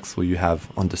other works will you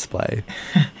have on display?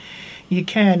 You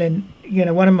can, and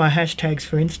one of my hashtags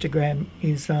for Instagram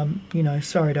is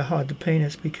sorry to hide the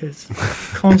penis, because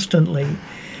constantly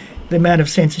the amount of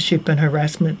censorship and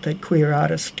harassment that queer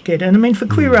artists get. And I mean, for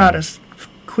queer artists,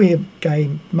 queer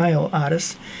gay male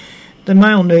artists, the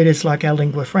male nude is like our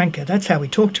lingua franca. That's how we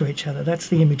talk to each other. That's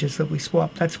the images that we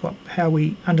swap. That's how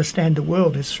we understand the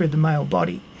world, is through the male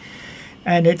body.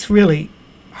 And it's really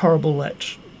horrible that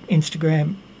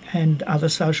Instagram and other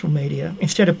social media,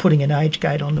 instead of putting an age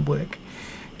gate on the work,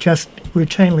 just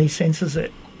routinely censors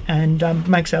it and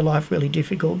makes our life really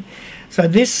difficult. So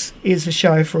this is a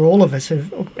show for all of us,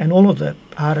 and all of the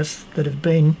artists that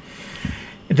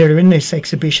are in this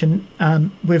exhibition.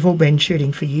 We've all been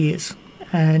shooting for years.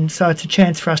 And so it's a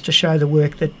chance for us to show the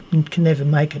work that can never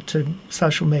make it to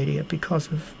social media because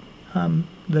of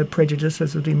the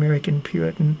prejudices of the American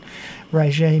Puritan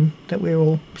regime that we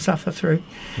all suffer through.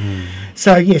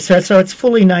 So it's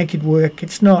fully naked work.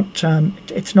 It's not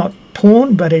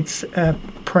porn, but it's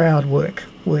proud work,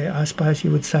 where I suppose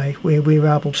you would say, where we're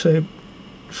able to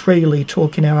freely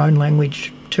talk in our own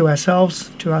language to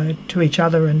ourselves, to each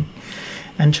other, and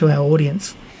to our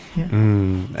audience. Yeah.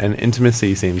 And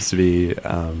intimacy seems to be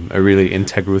a really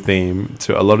integral theme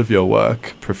to a lot of your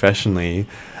work professionally,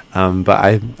 but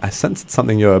I sense it's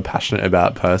something you're passionate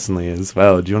about personally as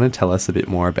well. Do you want to tell us a bit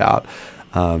more about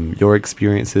your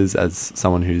experiences as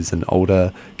someone who's an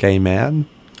older gay man?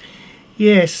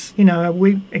 Yes,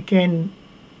 I'm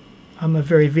a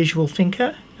very visual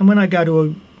thinker, and when I go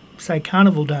to say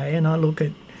Carnival Day and I look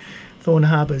at Thorn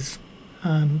Harbour's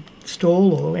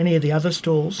stall or any of the other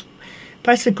stalls,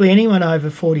 basically anyone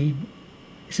over 40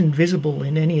 isn't visible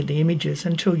in any of the images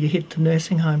until you hit the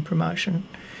nursing home promotion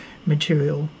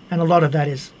material, and a lot of that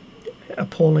is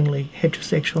appallingly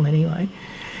heterosexual anyway.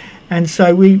 And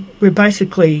so we're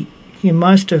basically,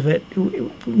 most of it,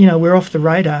 we're off the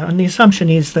radar, and the assumption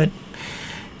is that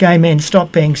gay men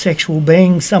stop being sexual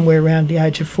beings somewhere around the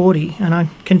age of 40, and I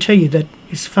can tell you that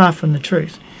is far from the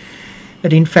truth.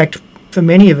 That in fact, for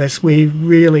many of us, we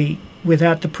really,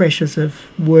 without the pressures of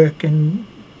work and,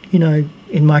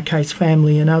 in my case,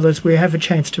 family and others, we have a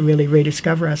chance to really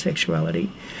rediscover our sexuality.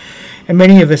 And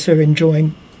many of us are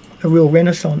enjoying a real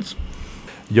renaissance.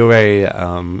 You're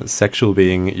a sexual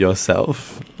being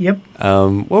yourself. Yep.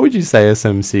 What would you say are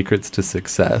some secrets to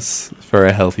success for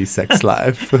a healthy sex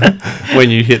life when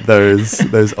you hit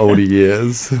those older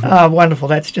years? Wonderful.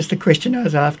 That's just the question I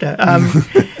was after.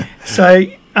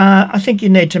 I think you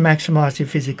need to maximise your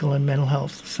physical and mental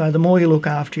health. So the more you look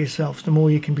after yourself, the more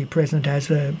you can be present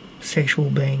as a sexual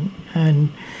being.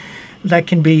 And that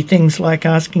can be things like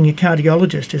asking your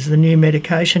cardiologist, is the new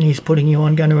medication he's putting you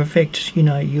on going to affect,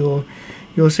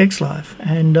 your sex life?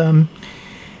 And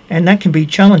that can be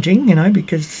challenging,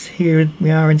 because here we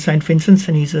are in St. Vincent's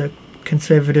and he's a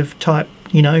conservative type,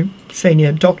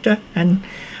 senior doctor. And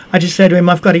I just say to him,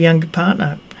 I've got a younger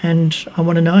partner and I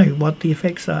want to know what the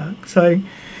effects are. So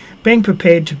being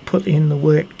prepared to put in the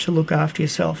work to look after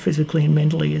yourself physically and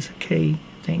mentally is a key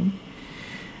thing.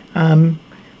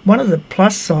 One of the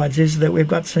plus sides is that we've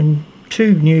got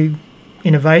two new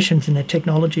innovations in the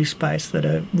technology space that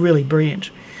are really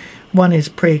brilliant. One is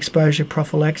pre-exposure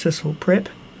prophylaxis, or PrEP,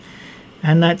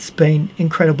 and that's been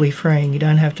incredibly freeing. You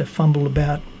don't have to fumble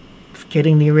about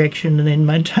getting the erection and then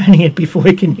maintaining it before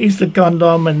you can use the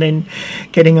condom and then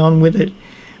getting on with it.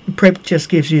 PrEP just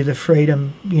gives you the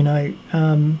freedom,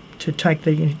 to take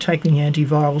the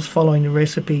antivirals following the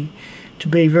recipe, to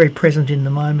be very present in the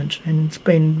moment. And it's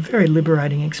been a very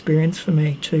liberating experience for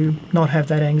me to not have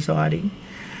that anxiety.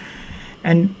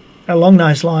 And along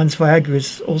those lines, Viagra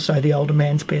is also the older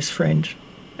man's best friend.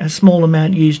 A small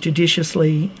amount used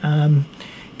judiciously can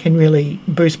really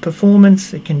boost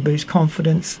performance, it can boost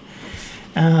confidence,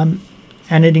 and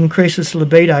it increases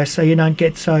libido, so you don't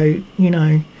get so,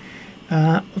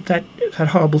 that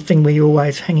horrible thing where you're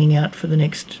always hanging out for the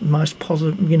next most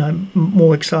positive,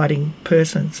 more exciting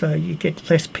person. So you get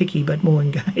less picky but more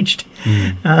engaged.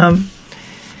 And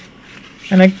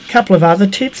a couple of other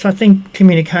tips. I think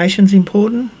communication's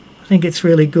important. I think it's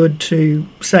really good to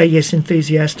say yes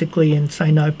enthusiastically and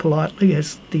say no politely,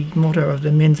 as the motto of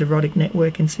the Men's Erotic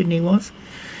Network in Sydney was.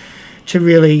 To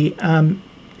really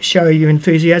show your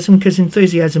enthusiasm, because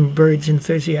enthusiasm breeds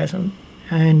enthusiasm.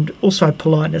 And also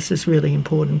politeness is really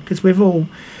important, because we've all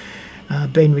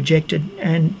been rejected,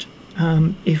 and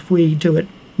if we do it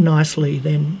nicely,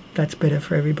 then that's better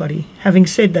for everybody. Having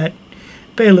said that,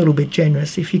 be a little bit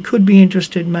generous. If you could be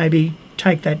interested, maybe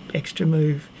take that extra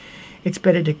move. It's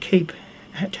better to keep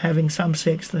having some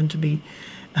sex than to be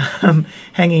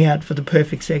hanging out for the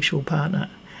perfect sexual partner.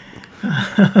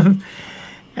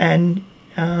 And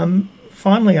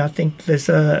finally, I think there's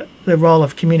the role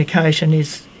of communication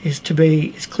is to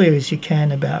be as clear as you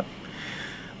can about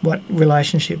what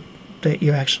relationship that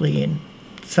you're actually in,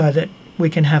 so that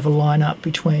we can have a line-up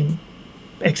between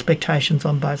expectations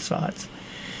on both sides.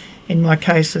 In my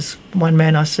case, there's one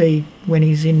man I see when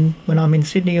I'm in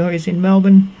Sydney or he's in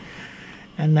Melbourne,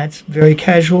 and that's very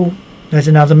casual. There's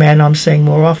another man I'm seeing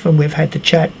more often. We've had the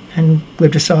chat, and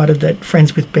we've decided that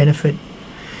friends with benefit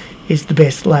is the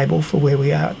best label for where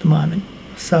we are at the moment.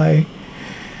 So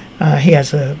he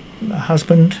has a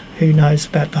husband who knows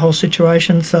about the whole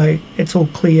situation, so it's all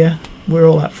clear. We're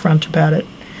all upfront about it.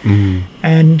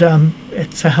 And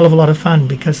it's a hell of a lot of fun,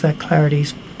 because that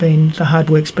the hard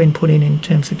work's been put in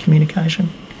terms of communication.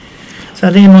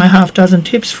 So there are my half dozen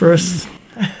tips for us.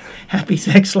 Happy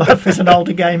sex life as an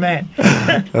older gay man.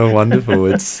 Oh, wonderful.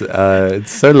 It's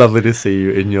so lovely to see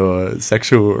you in your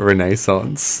sexual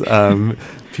renaissance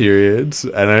period.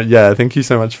 And thank you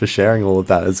so much for sharing all of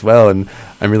that as well. And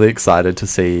I'm really excited to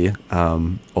see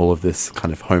all of this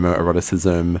kind of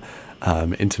homoeroticism,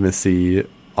 intimacy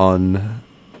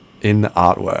in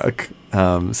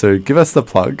artwork. So give us the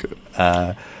plug.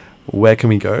 Where can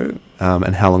we go?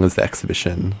 And how long is the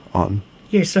exhibition on?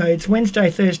 Yeah, so it's Wednesday,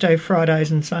 Thursday,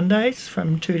 Fridays and Sundays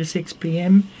from 2 to 6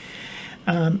 p.m.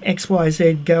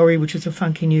 XYZ Gallery, which is a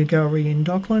funky new gallery in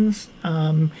Docklands.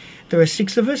 There are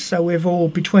 6 of us, so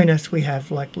between us we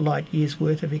have like light years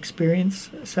worth of experience.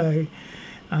 So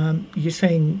you're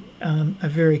seeing a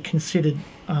very considered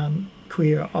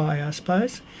queer eye, I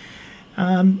suppose.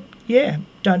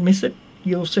 Don't miss it.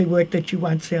 You'll see work that you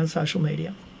won't see on social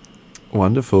media.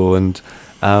 Wonderful. And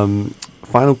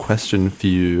final question for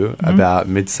you about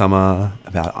Midsummer,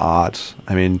 about art.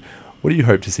 I mean, what do you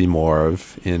hope to see more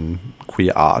of in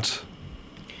queer art?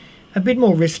 A bit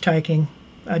more risk-taking.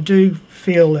 I do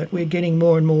feel that we're getting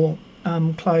more and more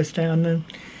closed down, and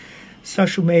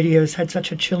social media has had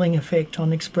such a chilling effect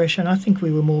on expression. I think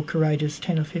we were more courageous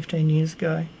 10 or 15 years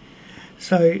ago.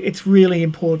 So it's really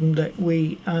important that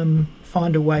we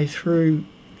find a way through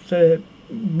the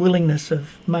willingness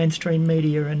of mainstream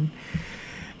media and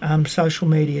social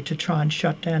media to try and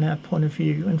shut down our point of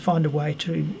view, and find a way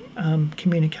to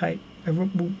communicate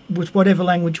with whatever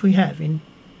language we have. In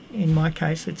my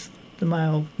case, it's the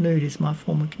male nude is my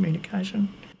form of communication.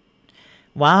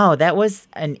 Wow, that was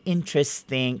an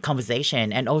interesting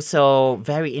conversation, and also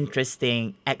very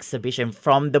interesting exhibition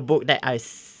from the book that I've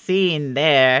seen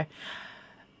there.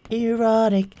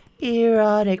 Erotic,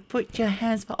 put your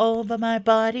hands all over my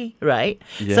body, right?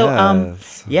 Yes. So,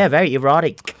 very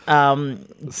erotic.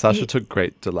 Sasha took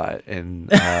great delight in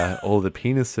all the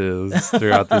penises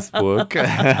throughout this book.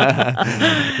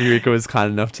 Eureka was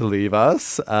kind enough to leave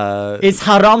us. It's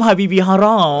haram, habibi, haram.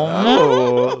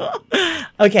 Oh.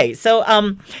 Okay, so,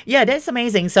 that's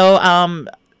amazing. So,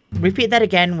 repeat that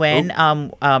again when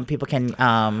people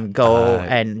can go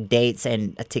and dates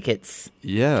and tickets.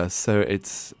 Yeah, so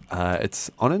it's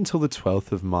on until the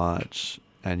 12th of March,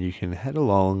 and you can head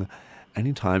along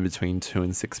anytime between 2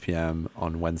 and 6 p.m.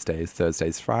 on Wednesdays,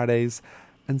 Thursdays, Fridays,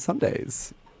 and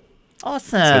Sundays.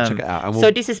 Awesome. So check it out. And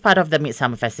so this is part of the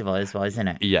Midsummer Festival as well, isn't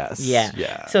it? Yes.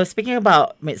 Yeah. So speaking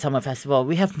about Midsummer Festival,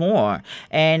 we have more.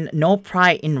 And No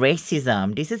Pride in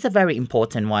Racism. This is a very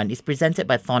important one. It's presented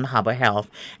by Thorn Harbour Health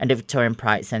and the Victorian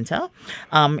Pride Centre.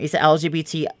 It's an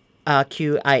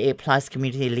LGBTQIA plus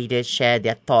community leaders share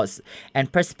their thoughts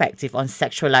and perspective on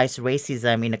sexualized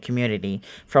racism in the community,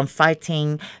 from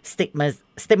fighting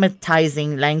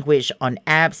stigmatizing language on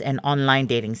apps and online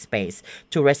dating space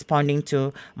to responding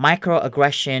to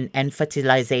microaggression and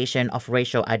fertilization of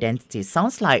racial identity.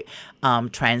 Sounds like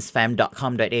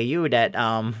transfem.com.au that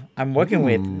I'm working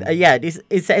with. Yeah, this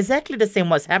is exactly the same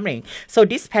what's happening. So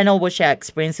this panel will share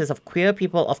experiences of queer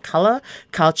people of color,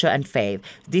 culture, and faith.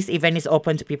 This event is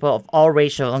open to people of all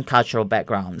racial and cultural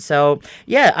backgrounds. So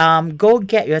yeah, go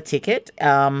get your ticket.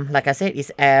 Like I said,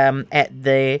 it's at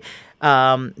the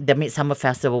Midsummer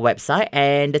Festival website,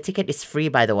 and the ticket is free,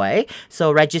 by the way.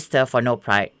 So register for No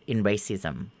Pride in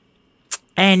Racism.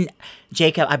 And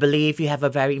Jacob, I believe you have a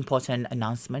very important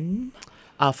announcement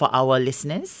for our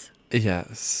listeners.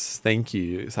 Yes, thank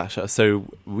you, Sasha. So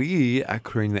we at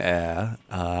Queering the Air,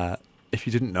 if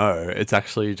you didn't know, it's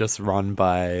actually just run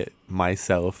by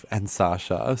myself and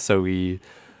Sasha. So we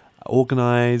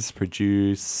organize,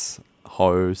 produce,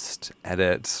 host,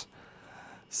 edit,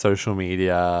 social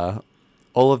media,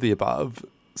 all of the above.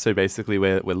 So basically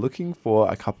we're looking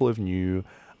for a couple of new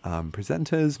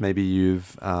presenters. Maybe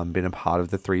you've been a part of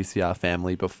the 3CR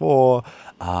family before,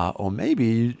 or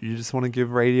maybe you just want to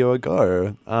give radio a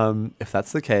go. If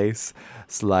that's the case,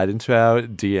 slide into our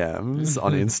DMs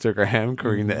on Instagram,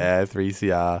 Queering the Air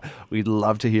 3CR. We'd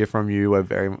love to hear from you. We're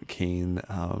very keen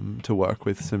to work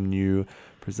with some new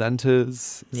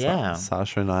presenters. Yeah.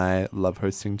 Sasha and I love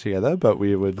hosting together, but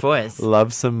we would Of course.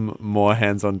 love some more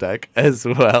hands on deck as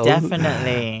well.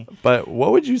 Definitely. But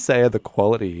what would you say are the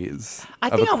qualities? I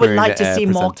of think a I would Queering like the to Air see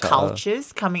more presenter?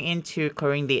 cultures coming into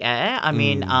Queering the Air. I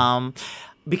mean,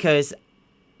 because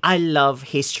I love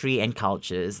history and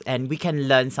cultures, and we can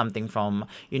learn something from,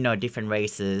 different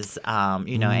races,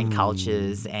 and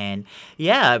cultures. And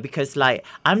yeah, because like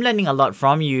I'm learning a lot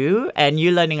from you and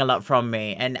you're learning a lot from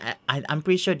me. And I'm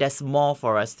pretty sure there's more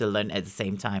for us to learn at the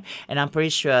same time. And I'm pretty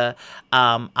sure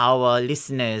our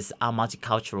listeners are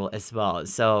multicultural as well.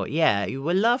 So yeah, you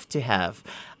would love to have,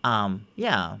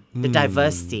 the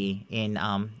diversity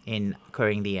in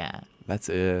Queering the Air. That's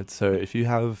it. So if you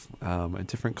have a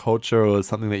different culture or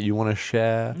something that you want to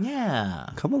share, Yeah.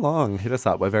 come along, hit us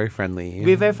up. We're very friendly.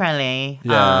 We're very friendly.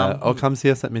 Yeah, or come see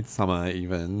us at Midsummer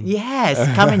even. Yes,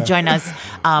 come and join us.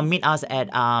 Meet us at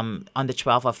on the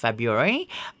 12th of February.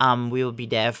 We will be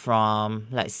there from,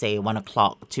 let's say, 1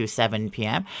 o'clock to 7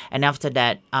 p.m. And after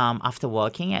that, after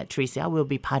working at 3CR, we'll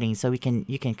be partying. So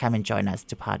you can come and join us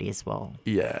to party as well.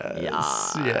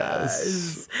 Yes.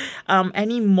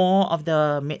 Any more of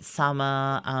the Midsummer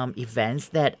events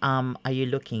that are you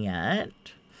looking at?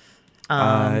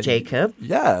 Jacob?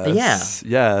 Yes.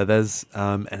 Yeah, there's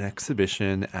an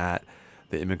exhibition at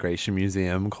the Immigration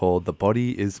Museum called The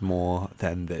Body is More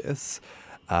Than This.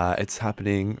 It's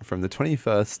happening from the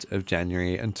 21st of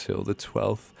January until the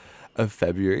 12th of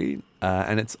February.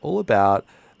 And it's all about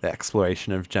the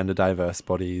exploration of gender diverse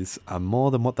bodies more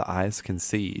than what the eyes can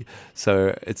see.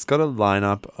 So it's got a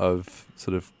lineup of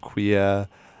sort of queer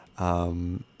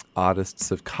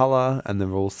artists of color, and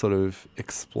they're all sort of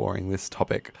exploring this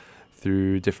topic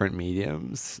through different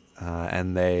mediums.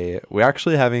 And we're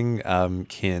actually having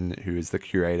Kin, who is the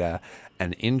curator,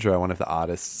 and Indra, one of the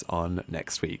artists, on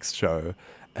next week's show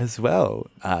as well.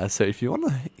 So if you want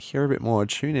to hear a bit more,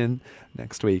 tune in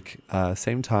next week,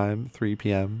 same time, 3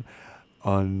 p.m.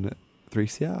 on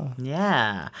 3CR.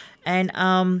 Yeah.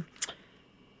 And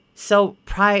so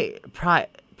Pride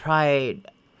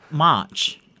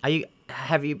March.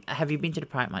 Have you been to the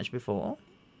Pride March before?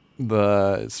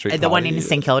 The street The one party? in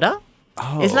St Kilda?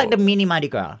 Oh. It's like the mini Mardi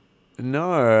Gras. No.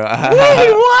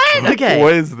 Wait, what? Okay.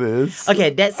 What is this? Okay,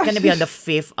 that's going to be on the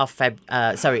 5th of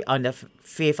on the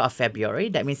 5th of February.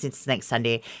 That means it's next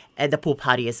Sunday at the pool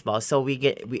party as well. So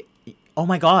oh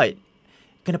my God.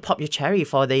 Gonna pop your cherry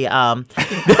for the for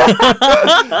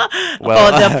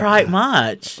the Pride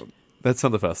March. That's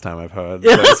not the first time I've heard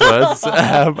those words.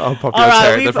 I'll pop your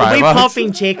cherry at the Pride we're March.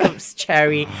 popping Jacob's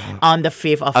cherry on the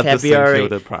 5th of At the St. February.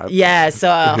 Kilda Pride. Yeah,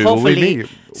 so Who will we hopefully. meet?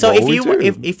 So What if will we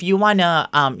you do? if you wanna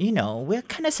we're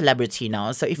kind of celebrity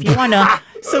now. So if you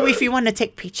wanna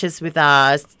take pictures with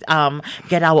us,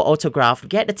 get our autograph,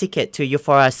 get a ticket to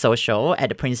Euphoria Social at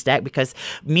the Prince Deck, because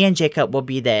me and Jacob will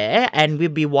be there and we'll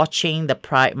be watching the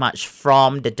Pride March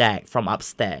from the deck, from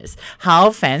upstairs. How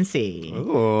fancy!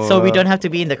 Ooh. So we don't have to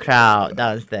be in the crowd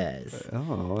downstairs.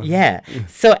 Oh. Yeah.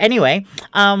 So anyway,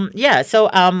 So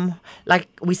like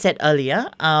we said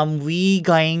earlier, we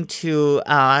going to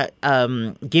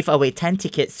give away 10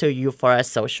 tickets to you for a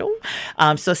social.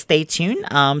 So stay tuned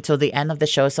till the end of the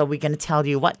show. So we're gonna tell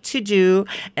you what to do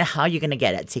and how you're gonna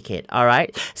get that ticket. All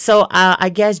right. So I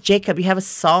guess Jacob, you have a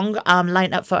song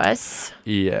lined up for us.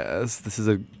 Yes, this is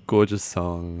a gorgeous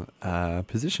song,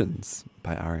 Positions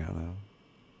by Ariana.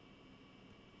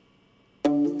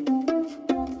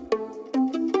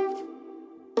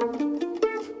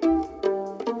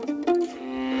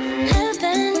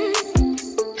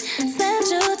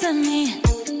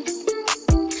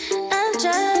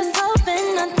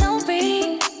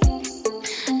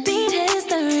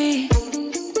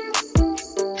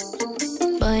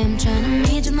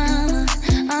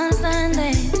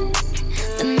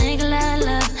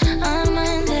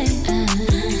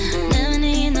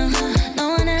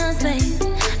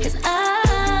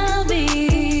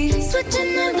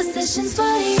 positions for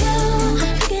you.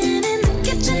 Cooking in the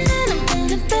kitchen and I'm in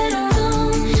the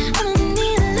bedroom. I don't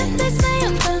need a lift, they say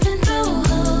I'm pumping through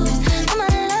holes. All my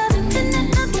love and fitting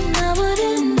nothing I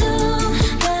wouldn't do,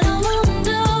 but I won't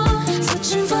do.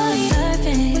 Switching for you,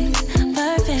 perfect,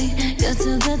 perfect. You're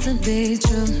too good to be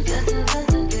true.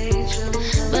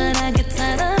 But I get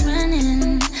tired of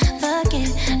running. Fuck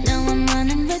it, now I'm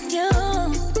running with you.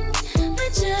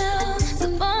 With you. So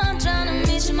boy, I'm trying to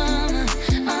meet your mama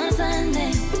on a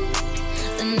Sunday.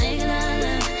 The nigga I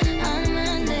love on a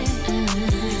Monday.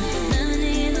 Never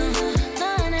need no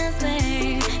one else,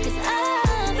 babe. 'Cause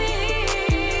I'll be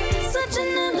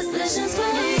switching in positions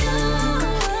for you.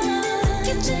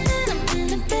 Kitchen and I'm in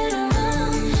the bedroom. I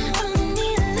don't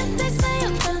need a lift, they say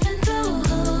I'm pumping through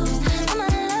holes. All my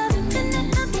love and fitting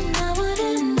nothing I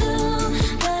wouldn't do,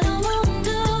 but I won't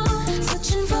do.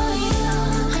 Switching for you.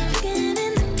 Cooking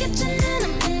in the kitchen and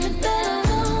I'm in the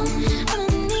bedroom. I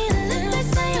don't need a lift, they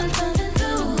say I'm pumping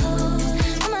through holes.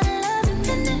 All my love and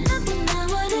fitting nothing I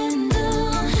wouldn't do,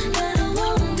 but I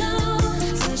won't do.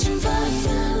 Switching for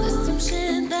you. There's some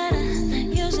shit that I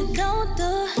usually don't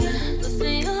do, but for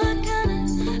you I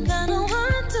kinda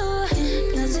want to.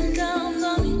 'Cause you're down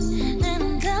for me, and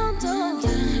I'm down to.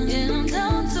 Yeah, I'm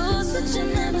down to.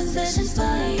 Switching in positions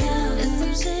for you. There's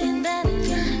some shit that I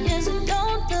usually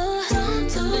don't do, so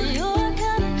for you I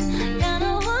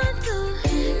kinda want to.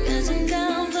 'Cause you're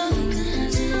down for me,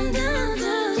 and I'm down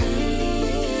to.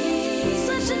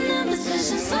 Switching in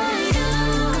positions for you.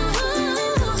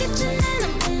 Kitchen and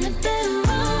I'm in the bedroom. I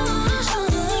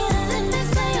don't need a lift, they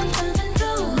say I'm pumping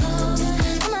through holes.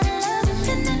 All my love and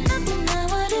fitting nothing I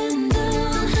wouldn't do,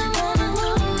 but I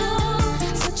won't do.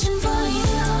 Switching for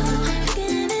you.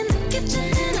 Cooking in the kitchen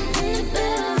and I'm in the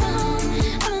bedroom.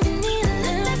 I don't need a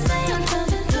lift, they say I'm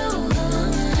pumping through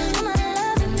holes. All my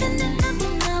love and fitting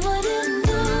nothing I wouldn't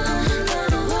do, but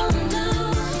I won't do.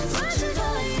 Switching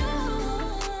for you.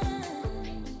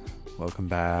 Welcome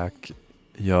back.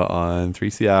 You're on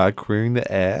 3CR Queering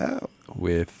the Air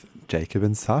with Jacob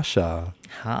and Sasha.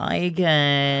 Hi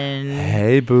again.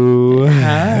 Hey, boo.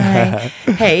 Hi.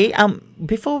 Hey,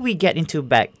 before we get into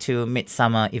back to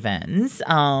midsummer events,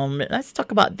 let's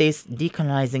talk about this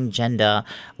decolonizing gender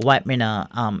white winner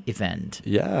event.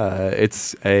 Yeah,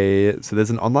 so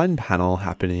there's an online panel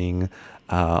happening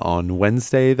on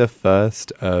Wednesday, the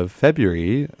 1st of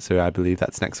February. So I believe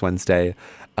that's next Wednesday.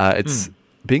 It's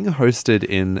being hosted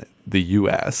in the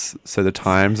US, so the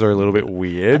times are a little bit I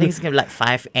weird. think it's gonna be like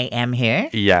 5 a.m. here.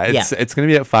 Yeah, it's going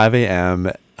to be at 5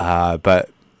 a.m., but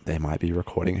they might be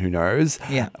recording, who knows?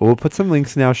 Yeah. We'll put some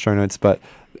links in our show notes, but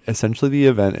essentially the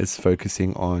event is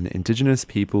focusing on Indigenous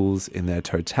peoples in their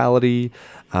totality,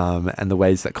 and the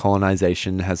ways that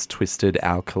colonization has twisted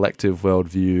our collective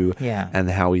worldview, Yeah.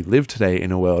 and how we live today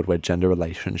in a world where gender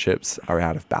relationships are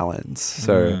out of balance.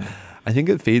 So I think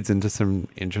it feeds into some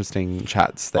interesting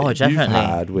chats that you've definitely.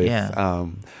 had with, Yeah.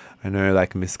 I know,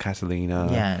 like Miss Catalina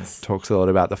Yes. talks a lot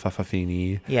about the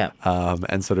Fa'afafini, Yeah.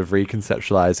 and sort of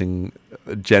reconceptualizing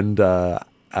gender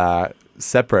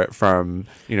separate from,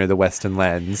 the Western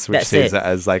lens, which That's sees it. it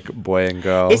as like boy and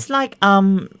girl. It's like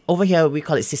over here we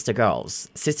call it sister girls.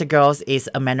 Sister girls is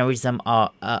a mannerism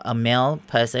of a male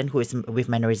person who is with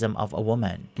mannerism of a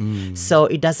woman. So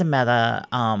it doesn't matter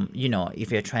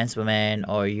if you're a trans woman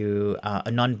or you are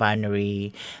a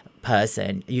non-binary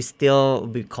person, you still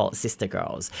be called sister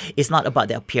girls. It's not about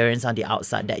the appearance on the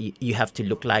outside that you have to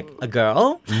look like a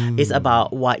girl. It's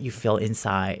about what you feel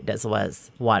inside. That's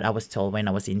what I was told when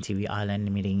I was in TV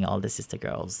Island meeting all the sister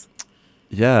girls.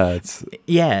 Yeah, it's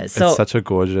such a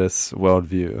gorgeous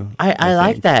worldview. I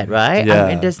like think. that, right? Yeah. I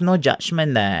mean, there's no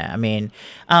judgment there. I mean,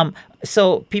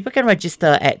 so people can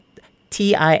register at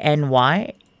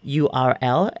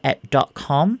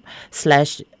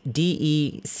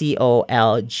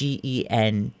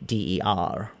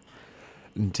tinywa.com/DECOLGENDER.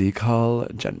 Decol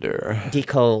gender.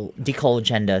 Decol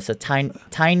gender. So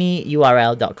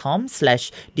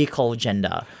tinyurl.com/decol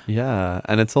gender. Yeah,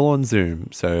 and it's all on Zoom,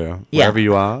 so wherever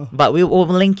you are, But we will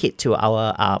link it to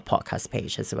our podcast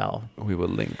page as well. we will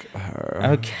link her.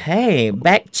 Okay,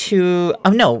 back to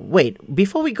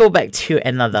before we go back to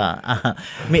another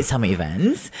midsummer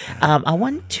events, I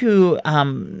want to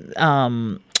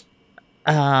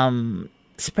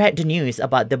spread the news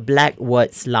about the Black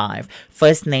Words Live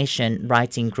First Nation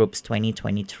Writing Groups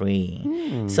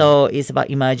 2023. So it's about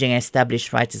emerging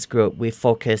established writers group with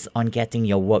focus on getting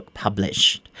your work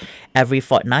published every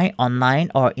fortnight, online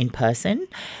or in person.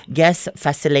 Guest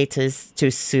facilitators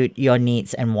to suit your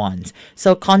needs and wants.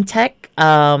 So contact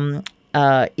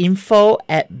info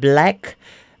at black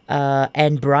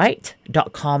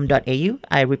andbright.com.au.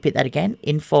 I repeat that again,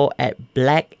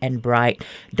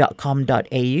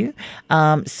 info@blackandbright.com.au.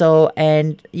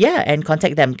 And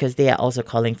contact them because they are also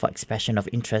calling for expression of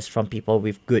interest from people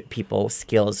with good people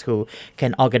skills who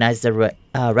can organize the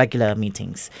regular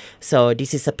meetings. So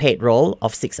this is a paid role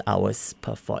of 6 hours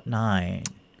per fortnight.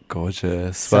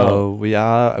 Gorgeous. So- Well, we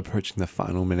are approaching the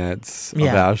final minutes of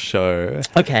Yeah. our show.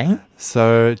 Okay.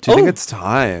 So, do you think Oh, it's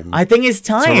time I think it's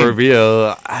time. to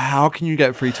reveal how can you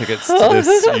get free tickets to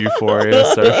this Euphoria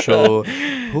social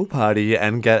pool party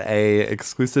and get a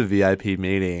exclusive VIP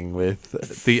meeting with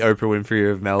the Oprah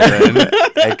Winfrey of Melbourne,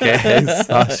 aka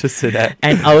Sasha Sinet.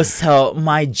 And also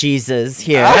my Jesus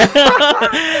here,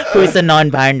 who is a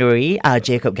non-binary,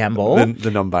 Jacob Gamble. The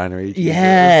non-binary.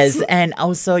 Yes, and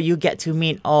also you get to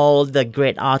meet all the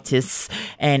great artists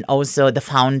and also the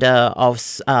founder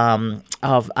of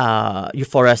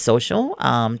Euphoria Social,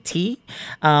 T.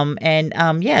 So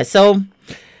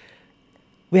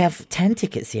we have 10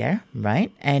 tickets here, right?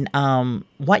 And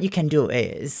what you can do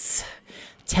is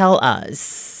tell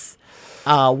us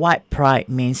what pride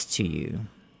means to you.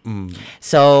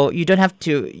 So you don't have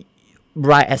to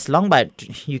write as long,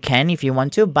 but you can if you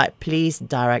want to, but please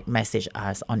direct message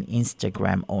us on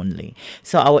Instagram only.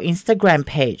 So our Instagram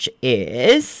page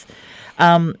is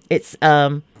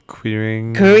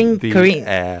Queering Queering the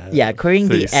air. Yeah, queering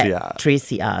the air 3CR.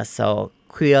 3CR. So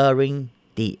queering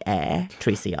the air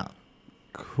 3CR.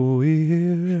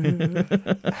 Queer.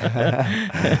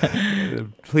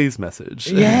 Please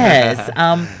message. Yes.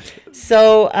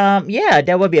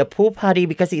 There will be a pool party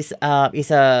because it's a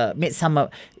midsummer.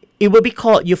 It will be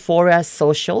called Euphoria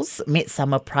Socials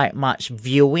Midsummer Pride March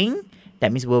viewing.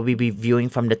 That means we'll be viewing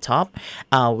from the top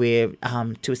with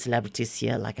two celebrities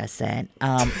here, like I said,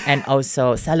 and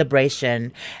also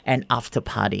celebration and after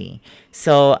party.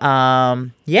 So,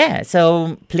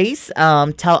 so please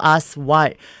tell us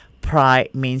what pride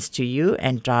means to you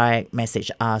and direct message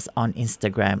us on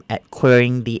Instagram at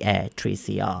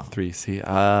queeringtheair3CR.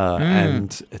 3CR.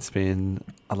 And it's been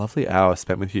a lovely hour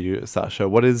spent with you, Sasha.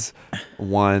 What is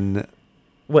one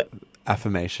What?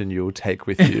 affirmation you'll take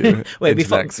with you into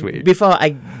next week? Before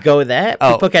I go there,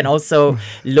 people can also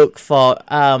look for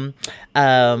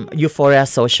Euphoria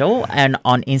Social and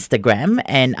on Instagram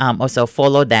and also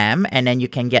follow them, and then you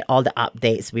can get all the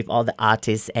updates with all the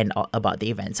artists and about the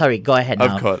event. Sorry, go ahead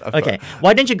now. Of course. Okay.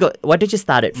 Why don't you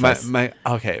start it first?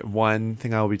 One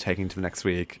thing I will be taking to the next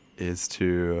week is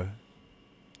to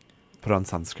put on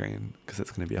sunscreen because it's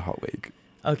going to be a hot week.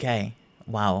 Okay.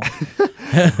 Wow.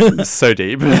 So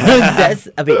deep. That's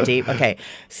a bit deep. Okay.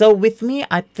 So with me,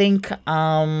 I think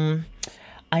I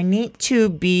need to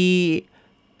be,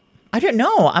 I don't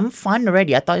know. I'm fun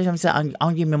already. I thought you were saying I'll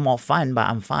give me more fun, but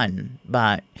I'm fun.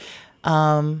 But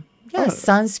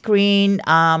sunscreen,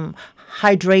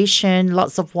 hydration,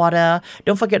 lots of water.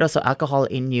 Don't forget also alcohol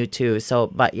in you too. So,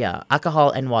 but yeah,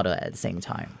 alcohol and water at the same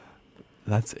time.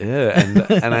 That's it.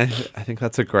 And I think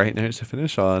that's a great note to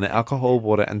finish on. Alcohol,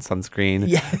 water, and sunscreen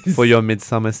for your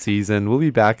midsummer season. We'll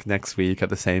be back next week at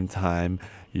the same time.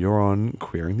 You're on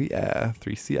Queering the Air,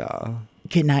 3CR.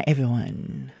 Good night,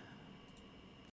 everyone.